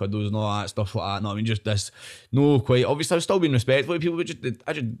in for cuddles and all that stuff like that. No, I mean, just this, no, quite obviously I've still been respectful to people, but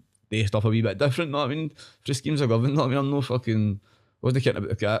I just do stuff a wee bit different. No, I mean, for schemes of government, no, I mean, I'm no fucking, I wasn't kidding about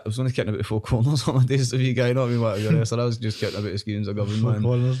the cat. I was only kidding about the four corners on my days of you guy, not I mean, what so I was just kidding about the schemes of government,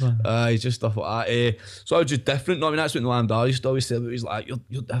 man. Just stuff like that. So I was just different. No, I mean, that's what Noam Dar used to always say about. He's like,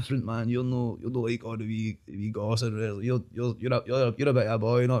 you're different, man. You're no like all the wee goss and you're a bit of a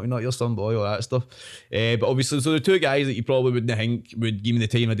boy, not not your son boy, all that stuff. But obviously, so the two guys that you probably wouldn't think would give me the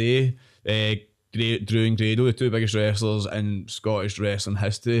time of day. Drew and Grado, the two biggest wrestlers in Scottish wrestling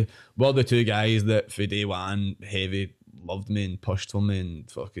history, were the two guys that for day one heavy loved me and pushed for me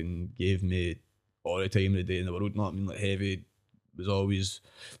and fucking gave me all the time of the day in the world. Not I mean, like Heavy was always,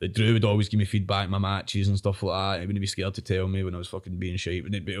 like Drew would always give me feedback in my matches and stuff like that. He wouldn't be scared to tell me when I was fucking being shite.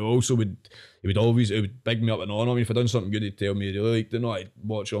 But he also would big me up and on. I mean, if I done something good, he'd tell me he really liked it. No, I'd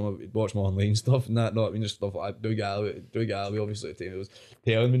watch my online stuff and that. Not I mean, just stuff like that. Drew Galloway obviously at the time, he was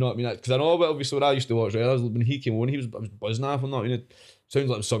telling me, not I mean, because I know, but obviously when I used to watch wrestlers, when he came on, I was buzzing off him. Not I mean, it sounds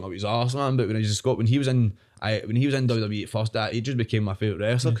like it was something up his arse, man. But when he was in WWE at first, he just became my favourite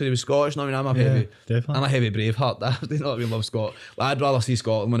wrestler because he was Scottish. No, I mean, I'm a heavy Braveheart. That, you know what I mean? Love Scotland. Like, I'd rather see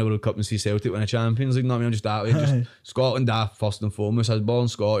Scotland win a World Cup and see Celtic win a Champions League. No, I mean, I'm just that way. Just Scotland, first and foremost. I was born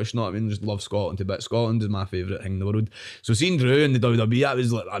Scottish. No, I mean, just love Scotland to bits. Scotland is my favourite thing in the world. So seeing Drew in the WWE, that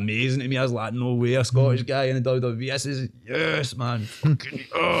was like amazing to me. I was like, no way, a Scottish guy in the WWE. This is yes, man. Fucking,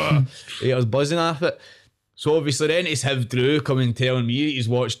 I was buzzing off it. So obviously then it's have Drew coming telling me he's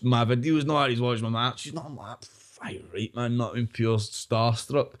watched my videos, not he's watched my matches. I'm like, fire right, man, not in pure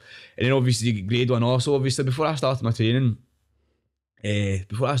starstruck. And then obviously you get grade one also. Obviously before I started my training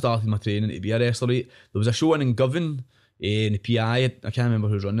to be a wrestler, right, there was a show in Govan, in the PI, I can't remember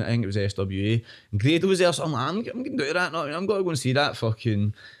who's running it, I think it was SWA. And Grado was there, so I'm like, I'm getting out of that, no, I'm going to go and see that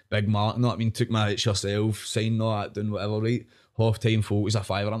fucking big Mark, no, I mean, took my It's Yourself, signed all that, doing whatever, right? Half time focus, a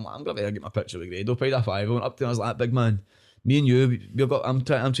 $5. I'm like, I'm gonna get my picture with Grado, paid a $5. I went up to him, I was like, big man, me and you, I'm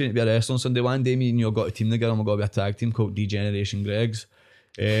training to be a wrestler on Sunday. One day me and you got a team together and we're gonna be a tag team called D-Generation Gregs.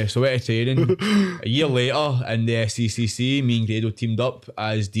 So we're training. A year later in the SCCC, me and Grado teamed up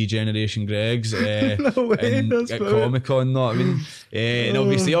as D-Generation Gregs no way, at Comic-Con, not I mean, and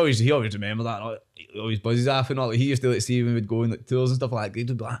obviously he always remember that, he always buzzes off and all. Like, he used to like see when we'd go on like tours and stuff like that.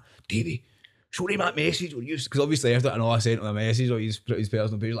 Grado would be like, Davey, show him that message, because obviously after I sent him a message or his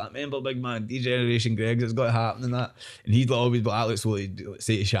personal page, like, remember big man, D-Generation Gregs, it's got to happen and that. And he'd always be like, so he'd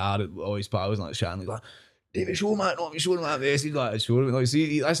say to Shard, all his pals and like Shard, and he'd like, David, show him that, not me showing him that message, like, show him. Like,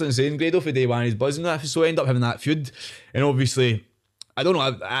 see, that's what I'm saying. Grado for day one, he's buzzing that, so I end up having that feud. And obviously, I don't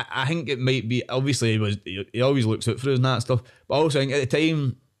know, I think it might be, obviously he always looks out for us and that stuff, but I also think at the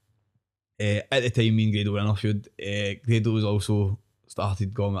time me and Grado were in a feud, Grado was also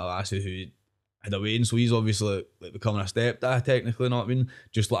started going with a lassie who had a wedding, so he's obviously like becoming a stepdad technically, not I mean,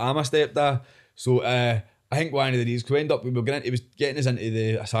 just like I'm a stepdad. So I think one of the reasons he was getting us into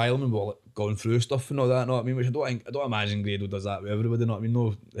the asylum and we were like, going through stuff and all that, not I mean, which I don't imagine Grado does that with everybody, not I mean,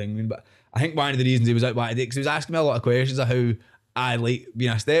 no thing, I mean, but I think one of the reasons he was out back because he was asking me a lot of questions of how I like being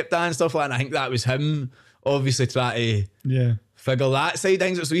a stepdad and stuff like that, and I think that was him obviously trying to figure that side of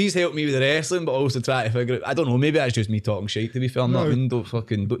things. So he's helped me with the wrestling, but also try to figure it. I don't know, maybe that's just me talking shit, to be fair. No. I mean,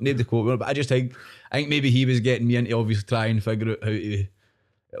 don't need to quote me, but I just think maybe he was getting me into obviously try and figure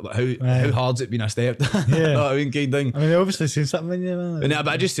out how hard's it being a stepdad. Yeah. You know what I mean, kind of thing. I mean, they obviously seen something in you, man. But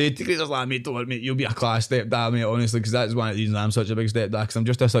I just said to Chris, I was like, mate, don't worry, mate, you'll be a class stepdad, mate, honestly, because that's one of the reasons I'm such a big stepdad, because I'm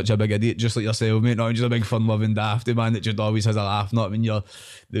just such a big idiot, just like yourself, mate. Not just a big fun-loving dafty man that just always has a laugh. Not when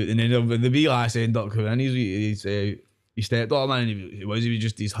and then the wee lass end up coming in, he's he stepped up, man, and he was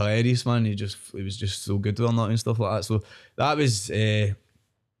just, he's hilarious, man. He was just so good to her and stuff like that. So that was that's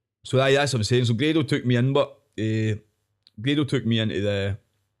what I'm saying. So Grado took me in, but Grado took me into the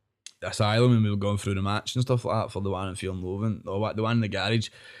asylum and we were going through the match and stuff like that for the one in Fear and Loathing, the one in the garage,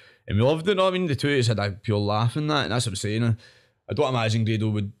 and we loved it. No, I mean the two of us had a pure laugh in that, and that's what I'm saying. I don't imagine Grado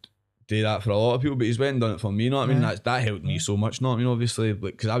would do that for a lot of people, but he's went and done it for me. You know what I mean? That helped me so much. Not, obviously,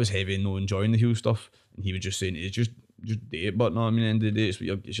 because I was heavy and not enjoying the heel stuff, and he was just saying it's just do it. But no, I mean, at the end of the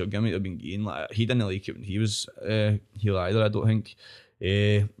day, it's your gimmick. I've been getting like he didn't like it when he was heel either. I don't think.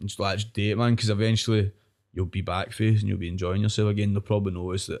 Just do it, man, because eventually you'll be backface and you'll be enjoying yourself again. They'll probably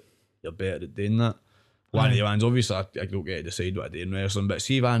notice that you're better at doing that. One of the ones, obviously, I don't get to decide what I do in wrestling, but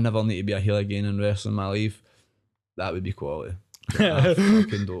see if I never need to be a heel again in wrestling in my life, that would be quality. I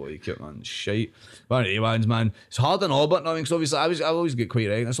fucking don't like it, man. Shite. One of the ones, man. It's hard and all, but nothing. Because obviously, I always get quite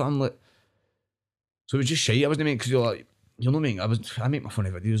right. So I'm like, so it was just shite. I wasn't making because you're like, you're not making. I make my funny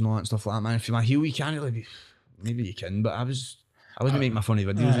videos and all that and stuff like that, man. If you're my heel, you can't really be. Maybe you can, but I wasn't making my funny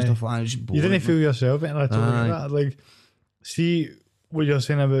videos and stuff like that. It was just boring, you didn't feel yourself, and I totally get that. Like, see what you're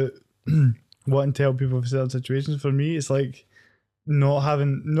saying about wanting to help people for certain situations. For me, it's like not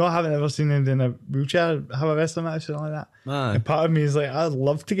having ever seen anybody in a wheelchair have a wrestling match or something like that. And part of me is like, I'd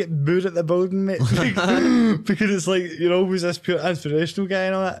love to get booed at the building, mate, because it's like you're always this pure inspirational guy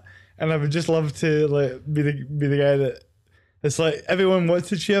and all that. And I would just love to like be the guy that. It's like everyone wants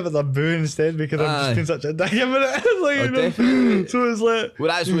to cheer, but they're booing instead because I've just been such a dick about it. Like, definitely. So it's like, well,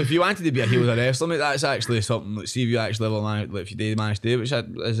 that's if you wanted to be a heel as a wrestler, mate, that's actually something. Like, see if you actually ever manage, like if you did manage to do, which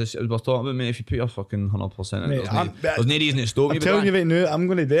as we're talking about, mate, if you put your fucking 100% in, there's no reason to stop you. I'm telling you right now, I'm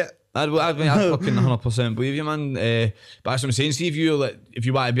going to do it. I'd fucking 100% believe you, man. But that's what I'm saying. See if you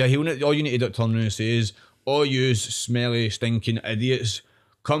want to be a heel, all you need to turn around and say is, "Oh, you smelly, stinking idiots.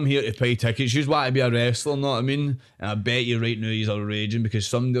 Come here to pay tickets. You just want to be a wrestler, know what I mean?" And I bet you right now he's all raging because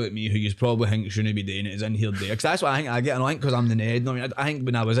somebody like me who you probably think shouldn't be doing it is in here doing it. Because that's what I think I get annoyed because I'm the Ned. I mean, I think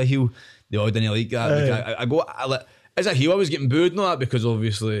when I was a heel, they all didn't like that. As a heel, I was getting booed, not that because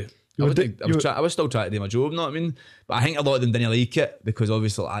obviously I was still trying to do my job, know what I mean? But I think a lot of them didn't like it because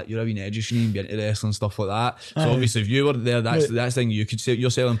obviously you're a wee edge, you shouldn't even be into wrestling and stuff like that. So obviously if you were there, that's the thing you could say. Your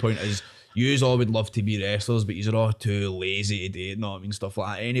selling point is, yous all would love to be wrestlers, but you're all too lazy to do it, know what I mean? Stuff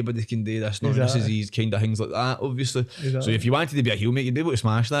like that. Anybody can do this, not this is these kind of things like that, obviously. Exactly. So if you wanted to be a heel, mate, you'd be able to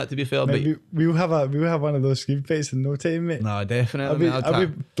smash that, to be fair. Mate, but we'll have one of those screen fights in no time, mate. No, definitely. I'll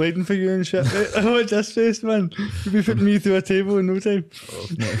be bleeding for you and shit, mate. I watch this face, man. You'll be putting me through a table in no time.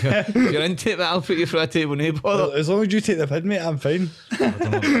 If you're into it, mate, I'll put you through a table, no bother. Well, as long as you take the pin, mate, I'm fine.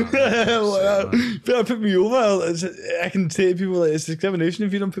 Better put me over. I can say to people, like, it's discrimination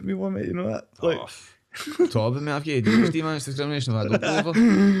if you don't put me over, mate, you know that? Like, top of it, mate, I've got ADHD, man, it's discrimination if I don't go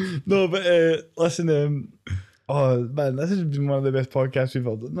over. No, but listen, oh man, this has been one of the best podcasts we've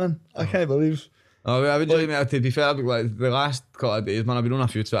ever done, man. I can't believe. Oh, I would enjoy, mate, to be fair, like the last couple of days, man, I've been on a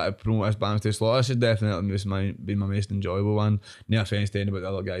few trying to promote this band to Slaughter. This has definitely been my most enjoyable one. No offence to any about the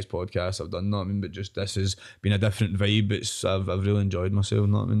other guys' podcasts I've done, know what I mean, but just this has been a different vibe. I've really enjoyed myself,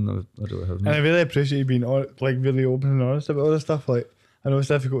 know what I mean. I really have. And I really appreciate you being like really open and honest about all this stuff. Like, I know it's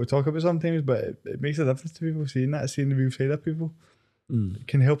difficult to talk about sometimes, but it makes a difference to people seeing the real side of people. It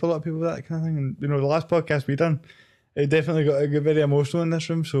can help a lot of people with that kind of thing. And you know, the last podcast we done, it definitely got very emotional in this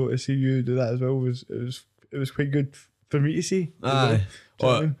room. So to see you do that as well was quite good for me to see. Aye.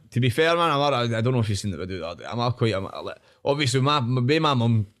 Well, to be fair, man, I don't know if you've seen the video the other day. Obviously, my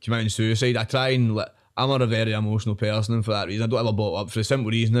mum came out in suicide. I try and I'm a very emotional person, and for that reason, I don't ever bottle up. For the simple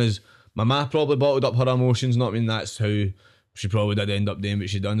reason is my ma probably bottled up her emotions. Not I mean that's how she probably did end up doing what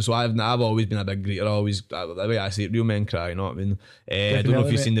she done. So I've always been a big greeter. The way I see it, real men cry. You know what I mean? I don't know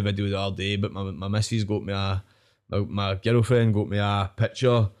if you've seen the video the other day, but my missus got me my girlfriend got me a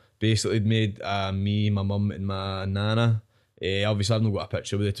picture. Basically made me, my mum, and my nana. Obviously, I've not got a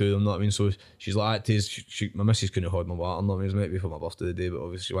picture with the two of them. Know what I mean? So she's like, my missus couldn't hold my water. Know what I mean? It was meant to be for my birthday today, but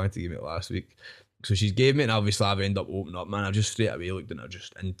obviously she wanted to give me it last week. So she's gave me it, and obviously I've ended up opening up, man. I just straight away looked at her,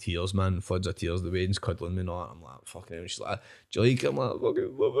 just in tears, man, floods of tears. The wedding's cuddling me, and all that. I'm like, fucking hell. She's like, do you like it? I'm like,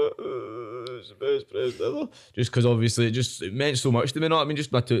 fucking love it. It's the best present ever. Just because obviously it meant so much to me, know what I mean? Just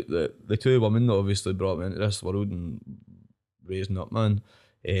the two women that obviously brought me into this world and raising up, man.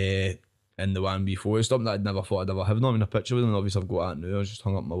 And the one before, it's something that I'd never thought I'd ever have. Not in a picture with them, and obviously I've got that now. I just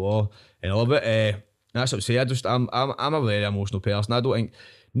hung up my wall, and I love it. That's what I say. I'm a very emotional person. I don't think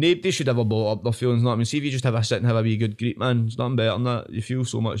nobody should ever bottle up their feelings. Not I mean, see if you just have a sit and have a wee good greet, man. It's nothing better than that. You feel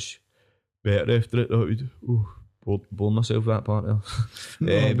so much better after it. Bore myself that part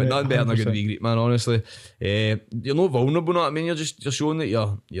there. But nothing better than a good wee greet, man. Honestly, you're not vulnerable. Know what I mean? You're showing that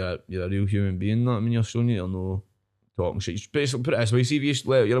you're a real human being. Know what I mean? You're showing that you're no talking shit. Basically, put it this way: see if you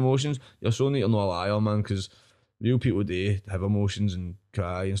let out your emotions, you're showing that you're not a liar, man. Because real people do have emotions and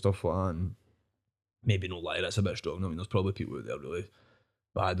cry and stuff like that. And maybe not lie, that's a bit strong. I mean, there's probably people out there really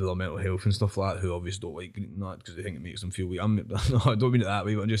bad with their mental health and stuff like that who obviously don't like greeting that because they think it makes them feel weak. No, I don't mean it that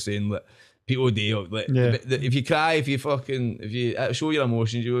way, but I'm just saying that people do. Like, if you cry, if you show your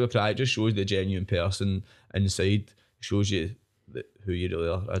emotions, you will cry. It just shows the genuine person inside. It shows you who you really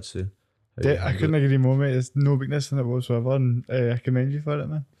are, I'd say. I couldn't agree more, mate. There's no weakness in it whatsoever, and I commend you for it,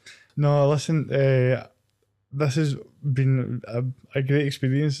 man. No, listen, this has been a great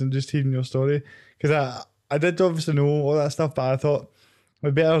experience, and just hearing your story, because I did obviously know all that stuff, but I thought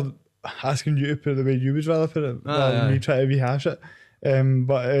we'd better asking you to put it the way you would rather put it rather than me try to rehash it.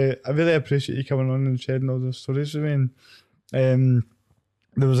 But I really appreciate you coming on and sharing all those stories with me. And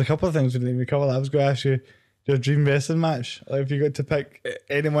there was a couple of things we didn't even cover. I was going to ask you your dream wrestling match. Like, if you got to pick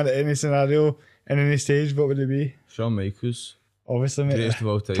anyone at any scenario in any stage, what would it be? Shawn Michaels. Obviously, mate. Greatest of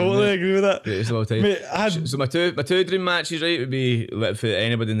all time. Totally agree with that. Greatest of all time. Mate, so my two dream matches, right, would be like, for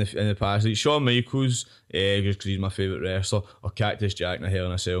anybody in the past, like Shawn Michaels, just because he's my favourite wrestler, or Cactus Jack in a Hell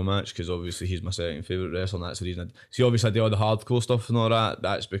in a Cell match, because obviously he's my second favourite wrestler, and that's the reason. See, obviously I do all the hardcore stuff and all that.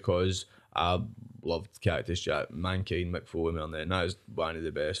 That's because I loved Cactus Jack, Mankind, Mick Foley, and that is one of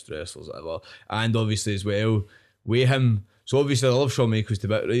the best wrestlers ever. And obviously as well, with him, so obviously I love Shawn Michaels to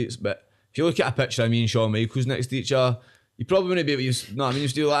bit, right? But if you look at a picture of me and Shawn Michaels next to each other, you probably wouldn't be able to use, no, I mean, you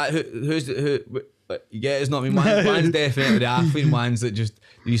still like, you get, it's not, I mean, one's definitely the athlete, and one's that just,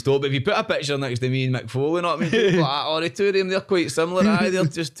 you stop. But if you put a picture next to me and Mick Foley, you know what I mean? People like, oh, the two of them, they're quite similar, they're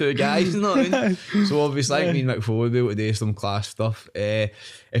just two guys, you know what I mean? So obviously, I think me and Mick Foley would be able to do some class stuff.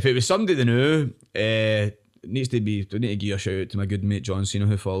 If it was somebody they knew, it needs to be, I need to give a shout out to my good mate John Cena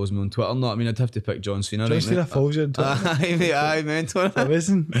who follows me on Twitter. No, I mean, I'd have to pick John Cena. John Cena follows you on Twitter. Aye, mentor.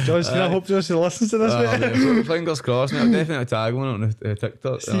 Amazing. John Cena, I hope John Cena listens to this, mate. Fingers crossed, mate. I'll definitely tag one on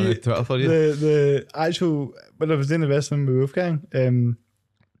TikTok, on Twitter for you. The actual, when I was doing the wrestling with Wolfgang,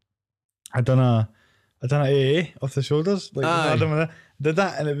 I done a AA off the shoulders. Like, I did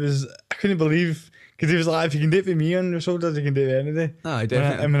that, and it was, I couldn't believe, because he was like, if you can do it with me on your shoulders, you can do it any day. Aye,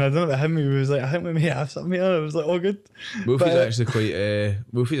 definitely. I mean, I don't know about him, he was like, I think we may have something here. I was like, oh, good. Wolfie's actually quite,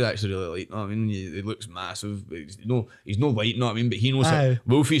 Wolfie's actually really light, you know what I mean? He looks massive. He's no light, you know what I mean? But he knows how,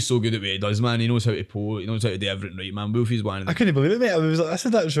 Wolfie's so good at what he does, man. He knows how to pull, he knows how to do everything right, man. Wolfie's one of the... I couldn't believe it, mate. I was like, this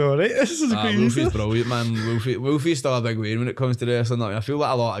is that show, right? This is great. Wolfie's brilliant, man. Wolfie's still a big win when it comes to wrestling. I feel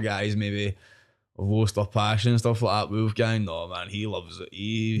like a lot of guys maybe have lost their passion and stuff like that. Wolfgang, no man, he loves it.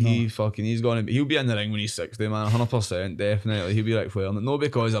 He'll be in the ring when he's 60, man, 100%, definitely. He'll be Ric Flair. Not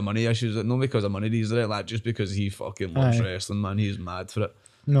because of money issues, not because of money these days, like just because he fucking loves wrestling, man. He's mad for it.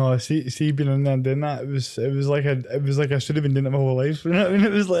 No, see, being in there and doing that, it was like I should have been doing it my whole life. You know what I mean?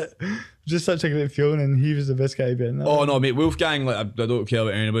 It was like just such a great feeling, and he was the best guy to be in there. Oh no, mate, Wolfgang, like I don't care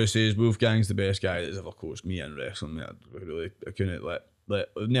what anybody says, Wolfgang's the best guy that's ever coached me in wrestling, mate. I couldn't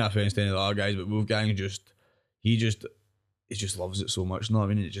no offense to any of the other guys, but Wolfgang he just loves it so much. You know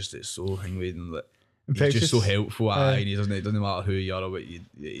what I mean? It's so hanging and like he's just so helpful. And it doesn't matter who you are or what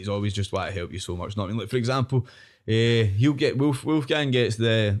he's always just want to help you so much. You know what I mean? Like for example, he'll get Wolfgang gets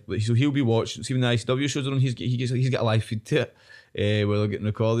so he'll be watching. See when the ICW shows are on, he's got a live feed to it. Where they're getting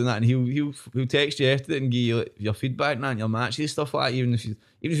recorded and that, and he'll text you after it and give you like, your feedback and your matches, stuff like that, even if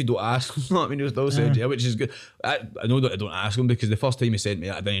you don't ask him, you know what I mean? He'll still say yeah, which is good. I know that I don't ask him because the first time he sent me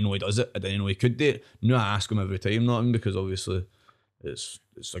that, I didn't know he does it. I didn't know he could do it. Now I ask him every time, you know what I mean? Because obviously it's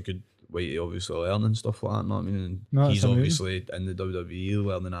a good way to obviously learn and stuff like that, you know what I mean? And he's obviously in the WWE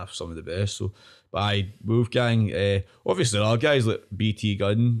learning after some of the best. So, but Wolfgang, obviously there are guys like BT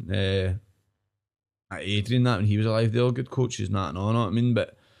Gunn, Adrian, that when he was alive, they're all good coaches, you know what I mean?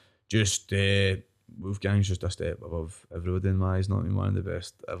 But just Wolfgang's just a step above everybody in my eyes, not one of the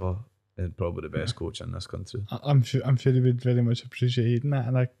best ever, and probably the best coach in this country. I'm sure he would very much appreciate that,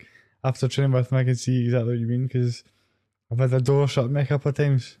 and after training with him, I can see exactly what you mean, because I've had the door shut me a couple of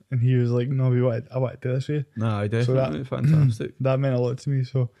times, and he was like, "No, I want to do this with you." No, definitely, so fantastic. That meant a lot to me.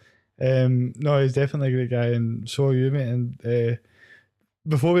 So, no, he's definitely a great guy, and so are you, mate. And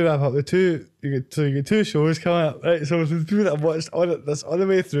before we wrap up, you get two shows coming up, right? So for the people that have watched this all the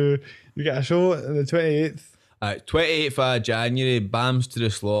way through, you get a show on the 28th. 28th of January, Bams to the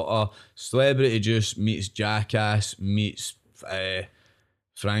Slaughter, Celebrity Juice meets Jackass meets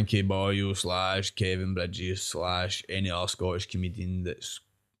Frankie Boyle / Kevin Bridges / any other Scottish comedian that's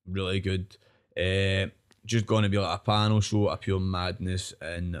really good. Just going to be like a panel show of pure madness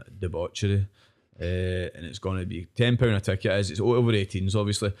and debauchery. And it's going to be £10 a ticket. It's over 18s,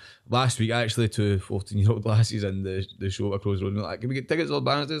 obviously. Last week, actually, 2 14-year-old lasses in the show across the road, like, can we get tickets or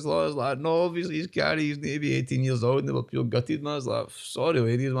Bams to the Slaughter? I was like, no, obviously he's carry, he's need to be 18 years old, and they were pure gutted, man. I was like, sorry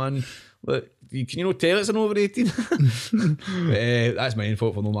ladies, man. Look, can you not tell it's an over 18? That's my own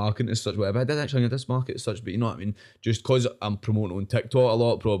fault for no marketing as such, whatever. I did actually this market as such, but you know what I mean? Just because I'm promoting on TikTok a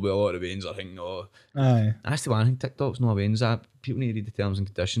lot, probably a lot of the veins are thinking, oh. Aye. That's the one thing, TikTok's not a veins app. People need to read the terms and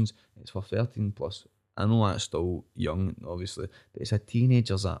conditions. It's for 13 plus. I know that's still young, obviously, but it's a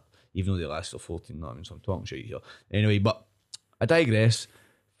teenager's app, even though they last till 14, you know what I mean? So I'm talking shit here. Anyway, but I digress.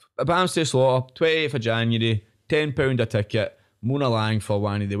 Bamstead Slaughter, 28th of January, £10 a ticket. Mona Lang for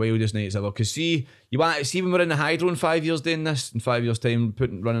one of the wildest nights ever. Because see, you want to see when we're in the Hydro in 5 years doing this, in 5 years' time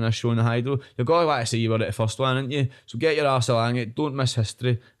running this show in the Hydro, you've got to want to say you were at the first one, ain't you? So get your arse along it, don't miss history,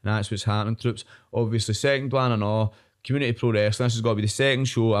 and that's what's happening, troops. Obviously, second one and all, Community Pro Wrestling. This has got to be the second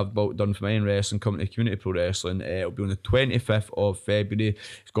show I've done for my own wrestling company, Community Pro Wrestling. It'll be on the 25th of February.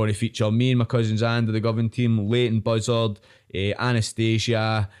 It's going to feature me and my cousins Andy, the Govan team, Leighton Buzzard,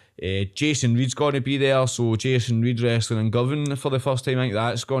 Anastasia, Jason Reed's going to be there, so Jason Reed wrestling and Govan for the first time. I think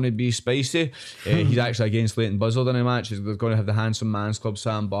that's going to be spicy. He's actually against Leighton Buzzard in a match. They're going to have the Handsome Man's Club,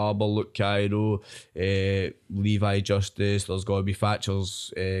 Sam Barber, Luke Cairo, Levi Justice. There's going to be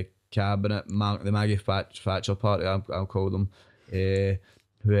Thatcher's Cabinet, the Maggie Thatcher party, I'll call them. Who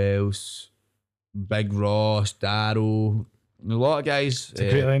else? Big Ross, Darrow, a lot of guys. It's a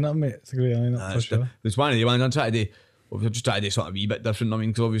great lineup, mate. It's a great lineup for sure. It's one of the ones I'm trying to do. We've just tried to do something a wee bit different. I mean,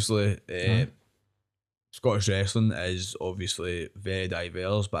 because obviously Scottish wrestling is obviously very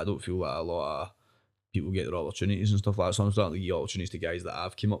diverse, but I don't feel like a lot of people get their opportunities and stuff like that. So I'm starting to give opportunities to guys that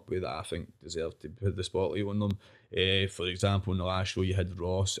I've come up with that I think deserve to put the spotlight on them. For example, in the last show you had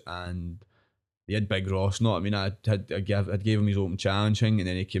Ross and you had Big Ross. No, I mean I gave him his open challenge thing, and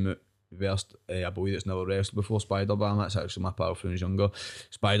then he came out versed a boy that's never wrestled before, Spider Bam. That's actually my pal from when he was younger.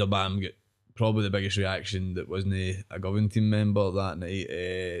 Spider Bam got probably the biggest reaction that wasn't a Govan team member that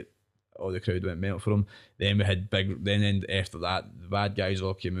night. All the crowd went mental for him. Then we had then after that, the bad guys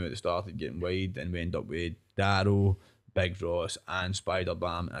all came out. They started getting wide, and we ended up with Darrow, Big Ross, and Spider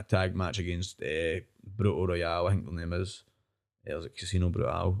Bam in a tag match against Brutal Royale. I think their name is. It was a Casino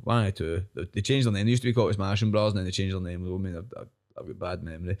Brutal. One or two. They changed their name. They used to be called Smashing Bros, and then they changed their name. I mean, I've got bad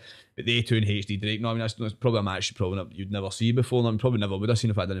memory. But they two and HD Drake, no, I mean, that's probably a match you'd never see before. I mean, probably never would have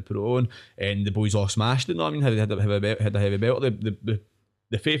seen if I didn't put it on. And the boys all smashed it, no, I mean, had a heavy belt.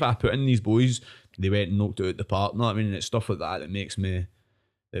 The faith I put in these boys, they went and knocked it out the park, no, I mean, and it's stuff like that makes me.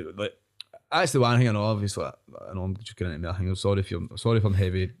 Like, that's the one thing I know, obviously. I know I'm just getting into me. I think I'm sorry if I'm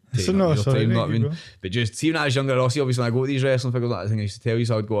heavy taking up your time, know what I mean? But just see when I was younger, obviously when I go to these wrestling figures, I think I used to tell you,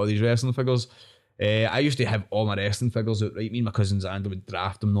 so I would go to these wrestling figures. I used to have all my wrestling figures out, right? Me and my cousins and I would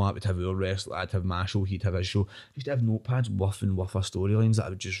draft them. No, I would have our wrestler. I'd have Marshall. He'd have his show. I used to have notepads worth of storylines that I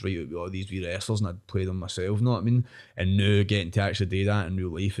would just write out with all these wee wrestlers and I'd play them myself. Know what I mean? And now getting to actually do that in real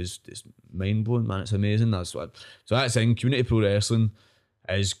life is mind blowing, man. It's amazing. So that's in Community Pro Wrestling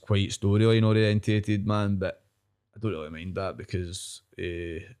is quite storyline orientated, man. But I don't really mind that because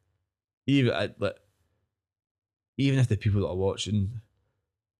even if the people that are watching.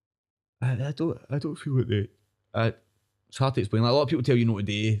 I don't feel like it's hard to explain. Like, a lot of people tell you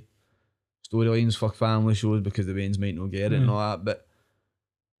today storylines for family shows because the veins might not get it and all that, but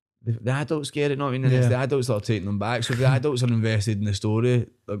the adults get it, not I mean, it's the adults that are taking them back. So if the adults are invested in the story,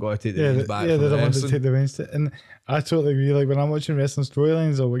 they're going to take the veins back. Yeah, they're the ones that take the veins. And I totally agree. Like when I'm watching wrestling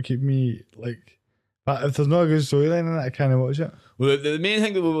storylines, or what keep me like. But if there's not a good storyline in it, I can't watch it. Well, the main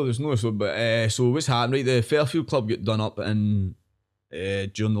thing that there's no so what's happened, right? The Fairfield Club got done up in.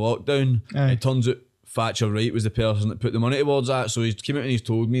 During the lockdown, it turns out Thatcher Wright was the person that put the money towards that. So he's came out and he's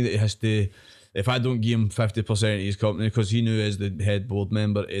told me that he has to, if I don't give him 50% of his company, because he knew as the head board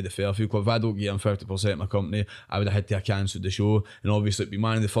member of the Fairfield Club, if I don't give him 50% of my company, I would have had to have cancelled the show. And obviously, it'd be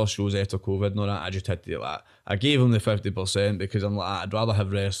one of the first shows after COVID and all that. I just had to I gave him the 50% because I'm like, I'd rather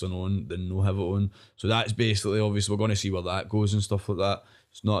have wrestling on than no have it on. So that's basically, obviously, we're going to see where that goes and stuff like that.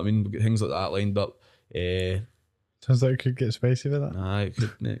 It's not, I mean, we've got things like that lined up. Sounds like it could get spicy with that. Nah, it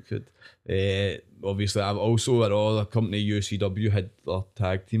could. Obviously, I've also at all the company UCW had their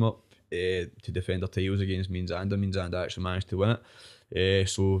tag team up to defend their titles against me and Xander. Me and Xander actually managed to win it.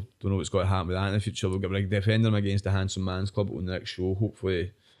 So don't know what's going to happen with that in the future. We'll get defend them against the Handsome Man's Club on the next show.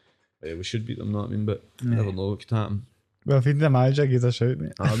 Hopefully, we should beat them. Not I mean, but you never know what could happen. Well, if you need a manager, give us a shout,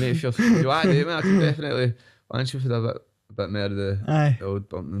 mate. Oh, mate, if you want to do it, mate, I can definitely. Once you've had a bit more of the old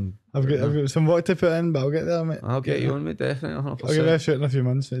bumping. I've got some work to put in, but I'll get there, mate. I'll get you on, mate, definitely. 100%. I'll give it a shout in a few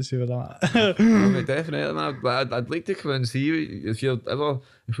months and see where I'm at. No, mate, definitely, man. I'd like to come in and see you. If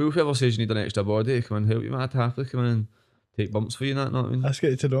Wolf ever says you need an extra body to come and help you, man, I'd happily come in and take bumps for you, that, know what I mean? That's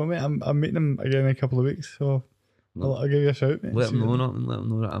good to know, mate. I'm meeting him again in a couple of weeks, so I'll give you a shout, mate. Let him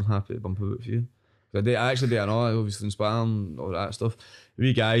know that I'm happy to bump about for you. I actually do know, obviously inspiring, all that stuff.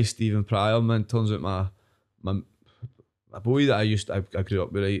 Wee guy, Stephen Pryor, man, turns out my boy that I grew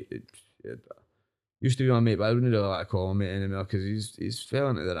up with, right, it used to be my mate, but I wouldn't really like to call him mate anymore because he's fell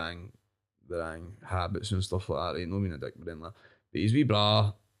into the wrong habits and stuff like that, right? No mean a dick, but then like, but his wee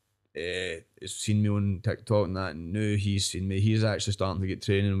bra, has seen me on TikTok and that, and now he's seen me. He's actually starting to get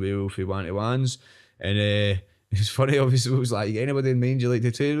training well for 1-to-1s, and it's funny, obviously, it was like, anybody in mind you like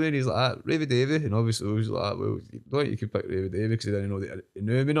to train with? And he's like, Ravy Davy, and obviously I was like, well, you could pick Ravy Davy because he didn't know that he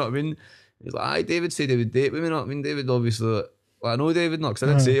knew me, not I mean. He's like, aye, David said he would date with me, not I mean. David obviously, well, I know David, not because I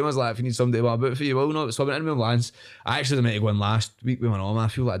didn't say him. I was like, if you need somebody to want about for you, well, not. So I went in with Lance. I actually meant to go in last week with my mum. I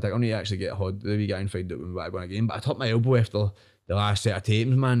feel like I need to actually get a hod the wee guy and find out when we're going again. But I took my elbow after the last set of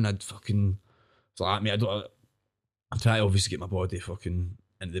tapings, man. I'd fucking, it's like, mate, I try to obviously get my body fucking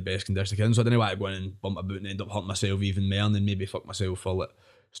into the best condition I can. So I didn't want to go in and bump about and end up hurting myself even more and then maybe fuck myself for like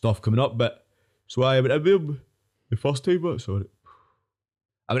stuff coming up. But so I went in with him the first time, but sorry.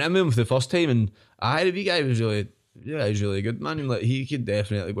 I went in with him for the first time and the wee guy was really, yeah, he's really good, man. Like, he could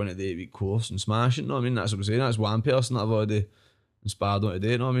definitely go into the 8-week course and smash it, you know what I mean? That's what I'm saying. That's one person that I've already inspired on to do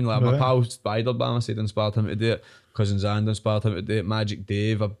it, you know what I mean? Like, my pal Spider-Bam, I said, inspired him to do it. Cousin Xander inspired him to do it. Magic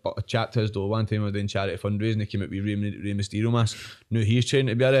Dave, I chatted to his door one time, I was doing charity fundraising, he came out with Rey Mysterio mask. Now he's training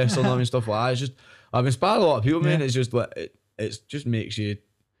to be a wrestler, you know what I mean? Stuff like that. It's just, I've inspired a lot of people, man. It's just like, it just makes you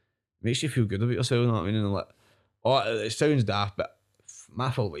feel good about yourself, you know what I mean? And like, it sounds daft, but my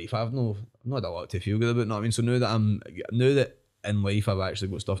full life, I've not had a lot to feel good about, you know what I mean? So now that in life I've actually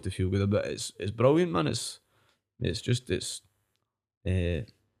got stuff to feel good about, it's brilliant, man.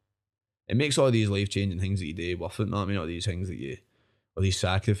 It makes all these life-changing things that you do worth it, you know what I mean? All these things that all these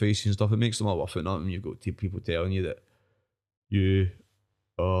sacrifices and stuff, it makes them all worth it, you know what I mean? You've got people telling you that you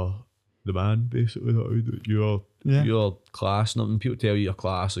are the man, basically, that you're class, you know what I mean? People tell you you're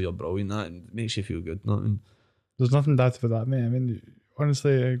class or you're brilliant, that, and it makes you feel good, you know what I mean? There's nothing bad for that, mate. I mean,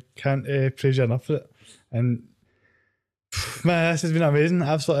 honestly, I can't praise you enough for it. And man, this has been amazing,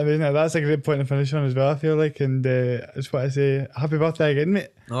 absolutely amazing. That's a great point to finish on as well, I feel like. And I just want to say happy birthday again, mate.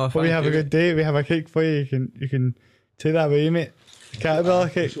 Oh, hope you have a good day. We have a cake for you. You can take that with you, mate. Caterpillar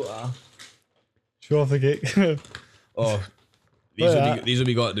cake. Show off the cake. Oh, these will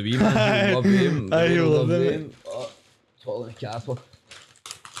be got at the wee man. Love them. I love them. Oh, totally the capper.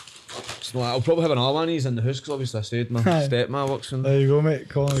 No, I'll probably have another one of these in the house because obviously I said my stepma works in. There you go, mate.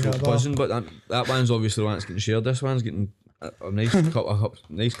 Calling the cat buzzing, but that one's obviously the one that's getting shared. This one's getting a nice cup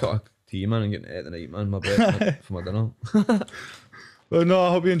of tea, man, and getting it at the night, man. My breakfast for my dinner. Well, no, I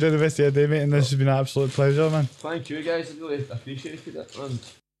hope you enjoy the rest of your day, mate. And this has been an absolute pleasure, man. Thank you, guys. I really appreciate it, man.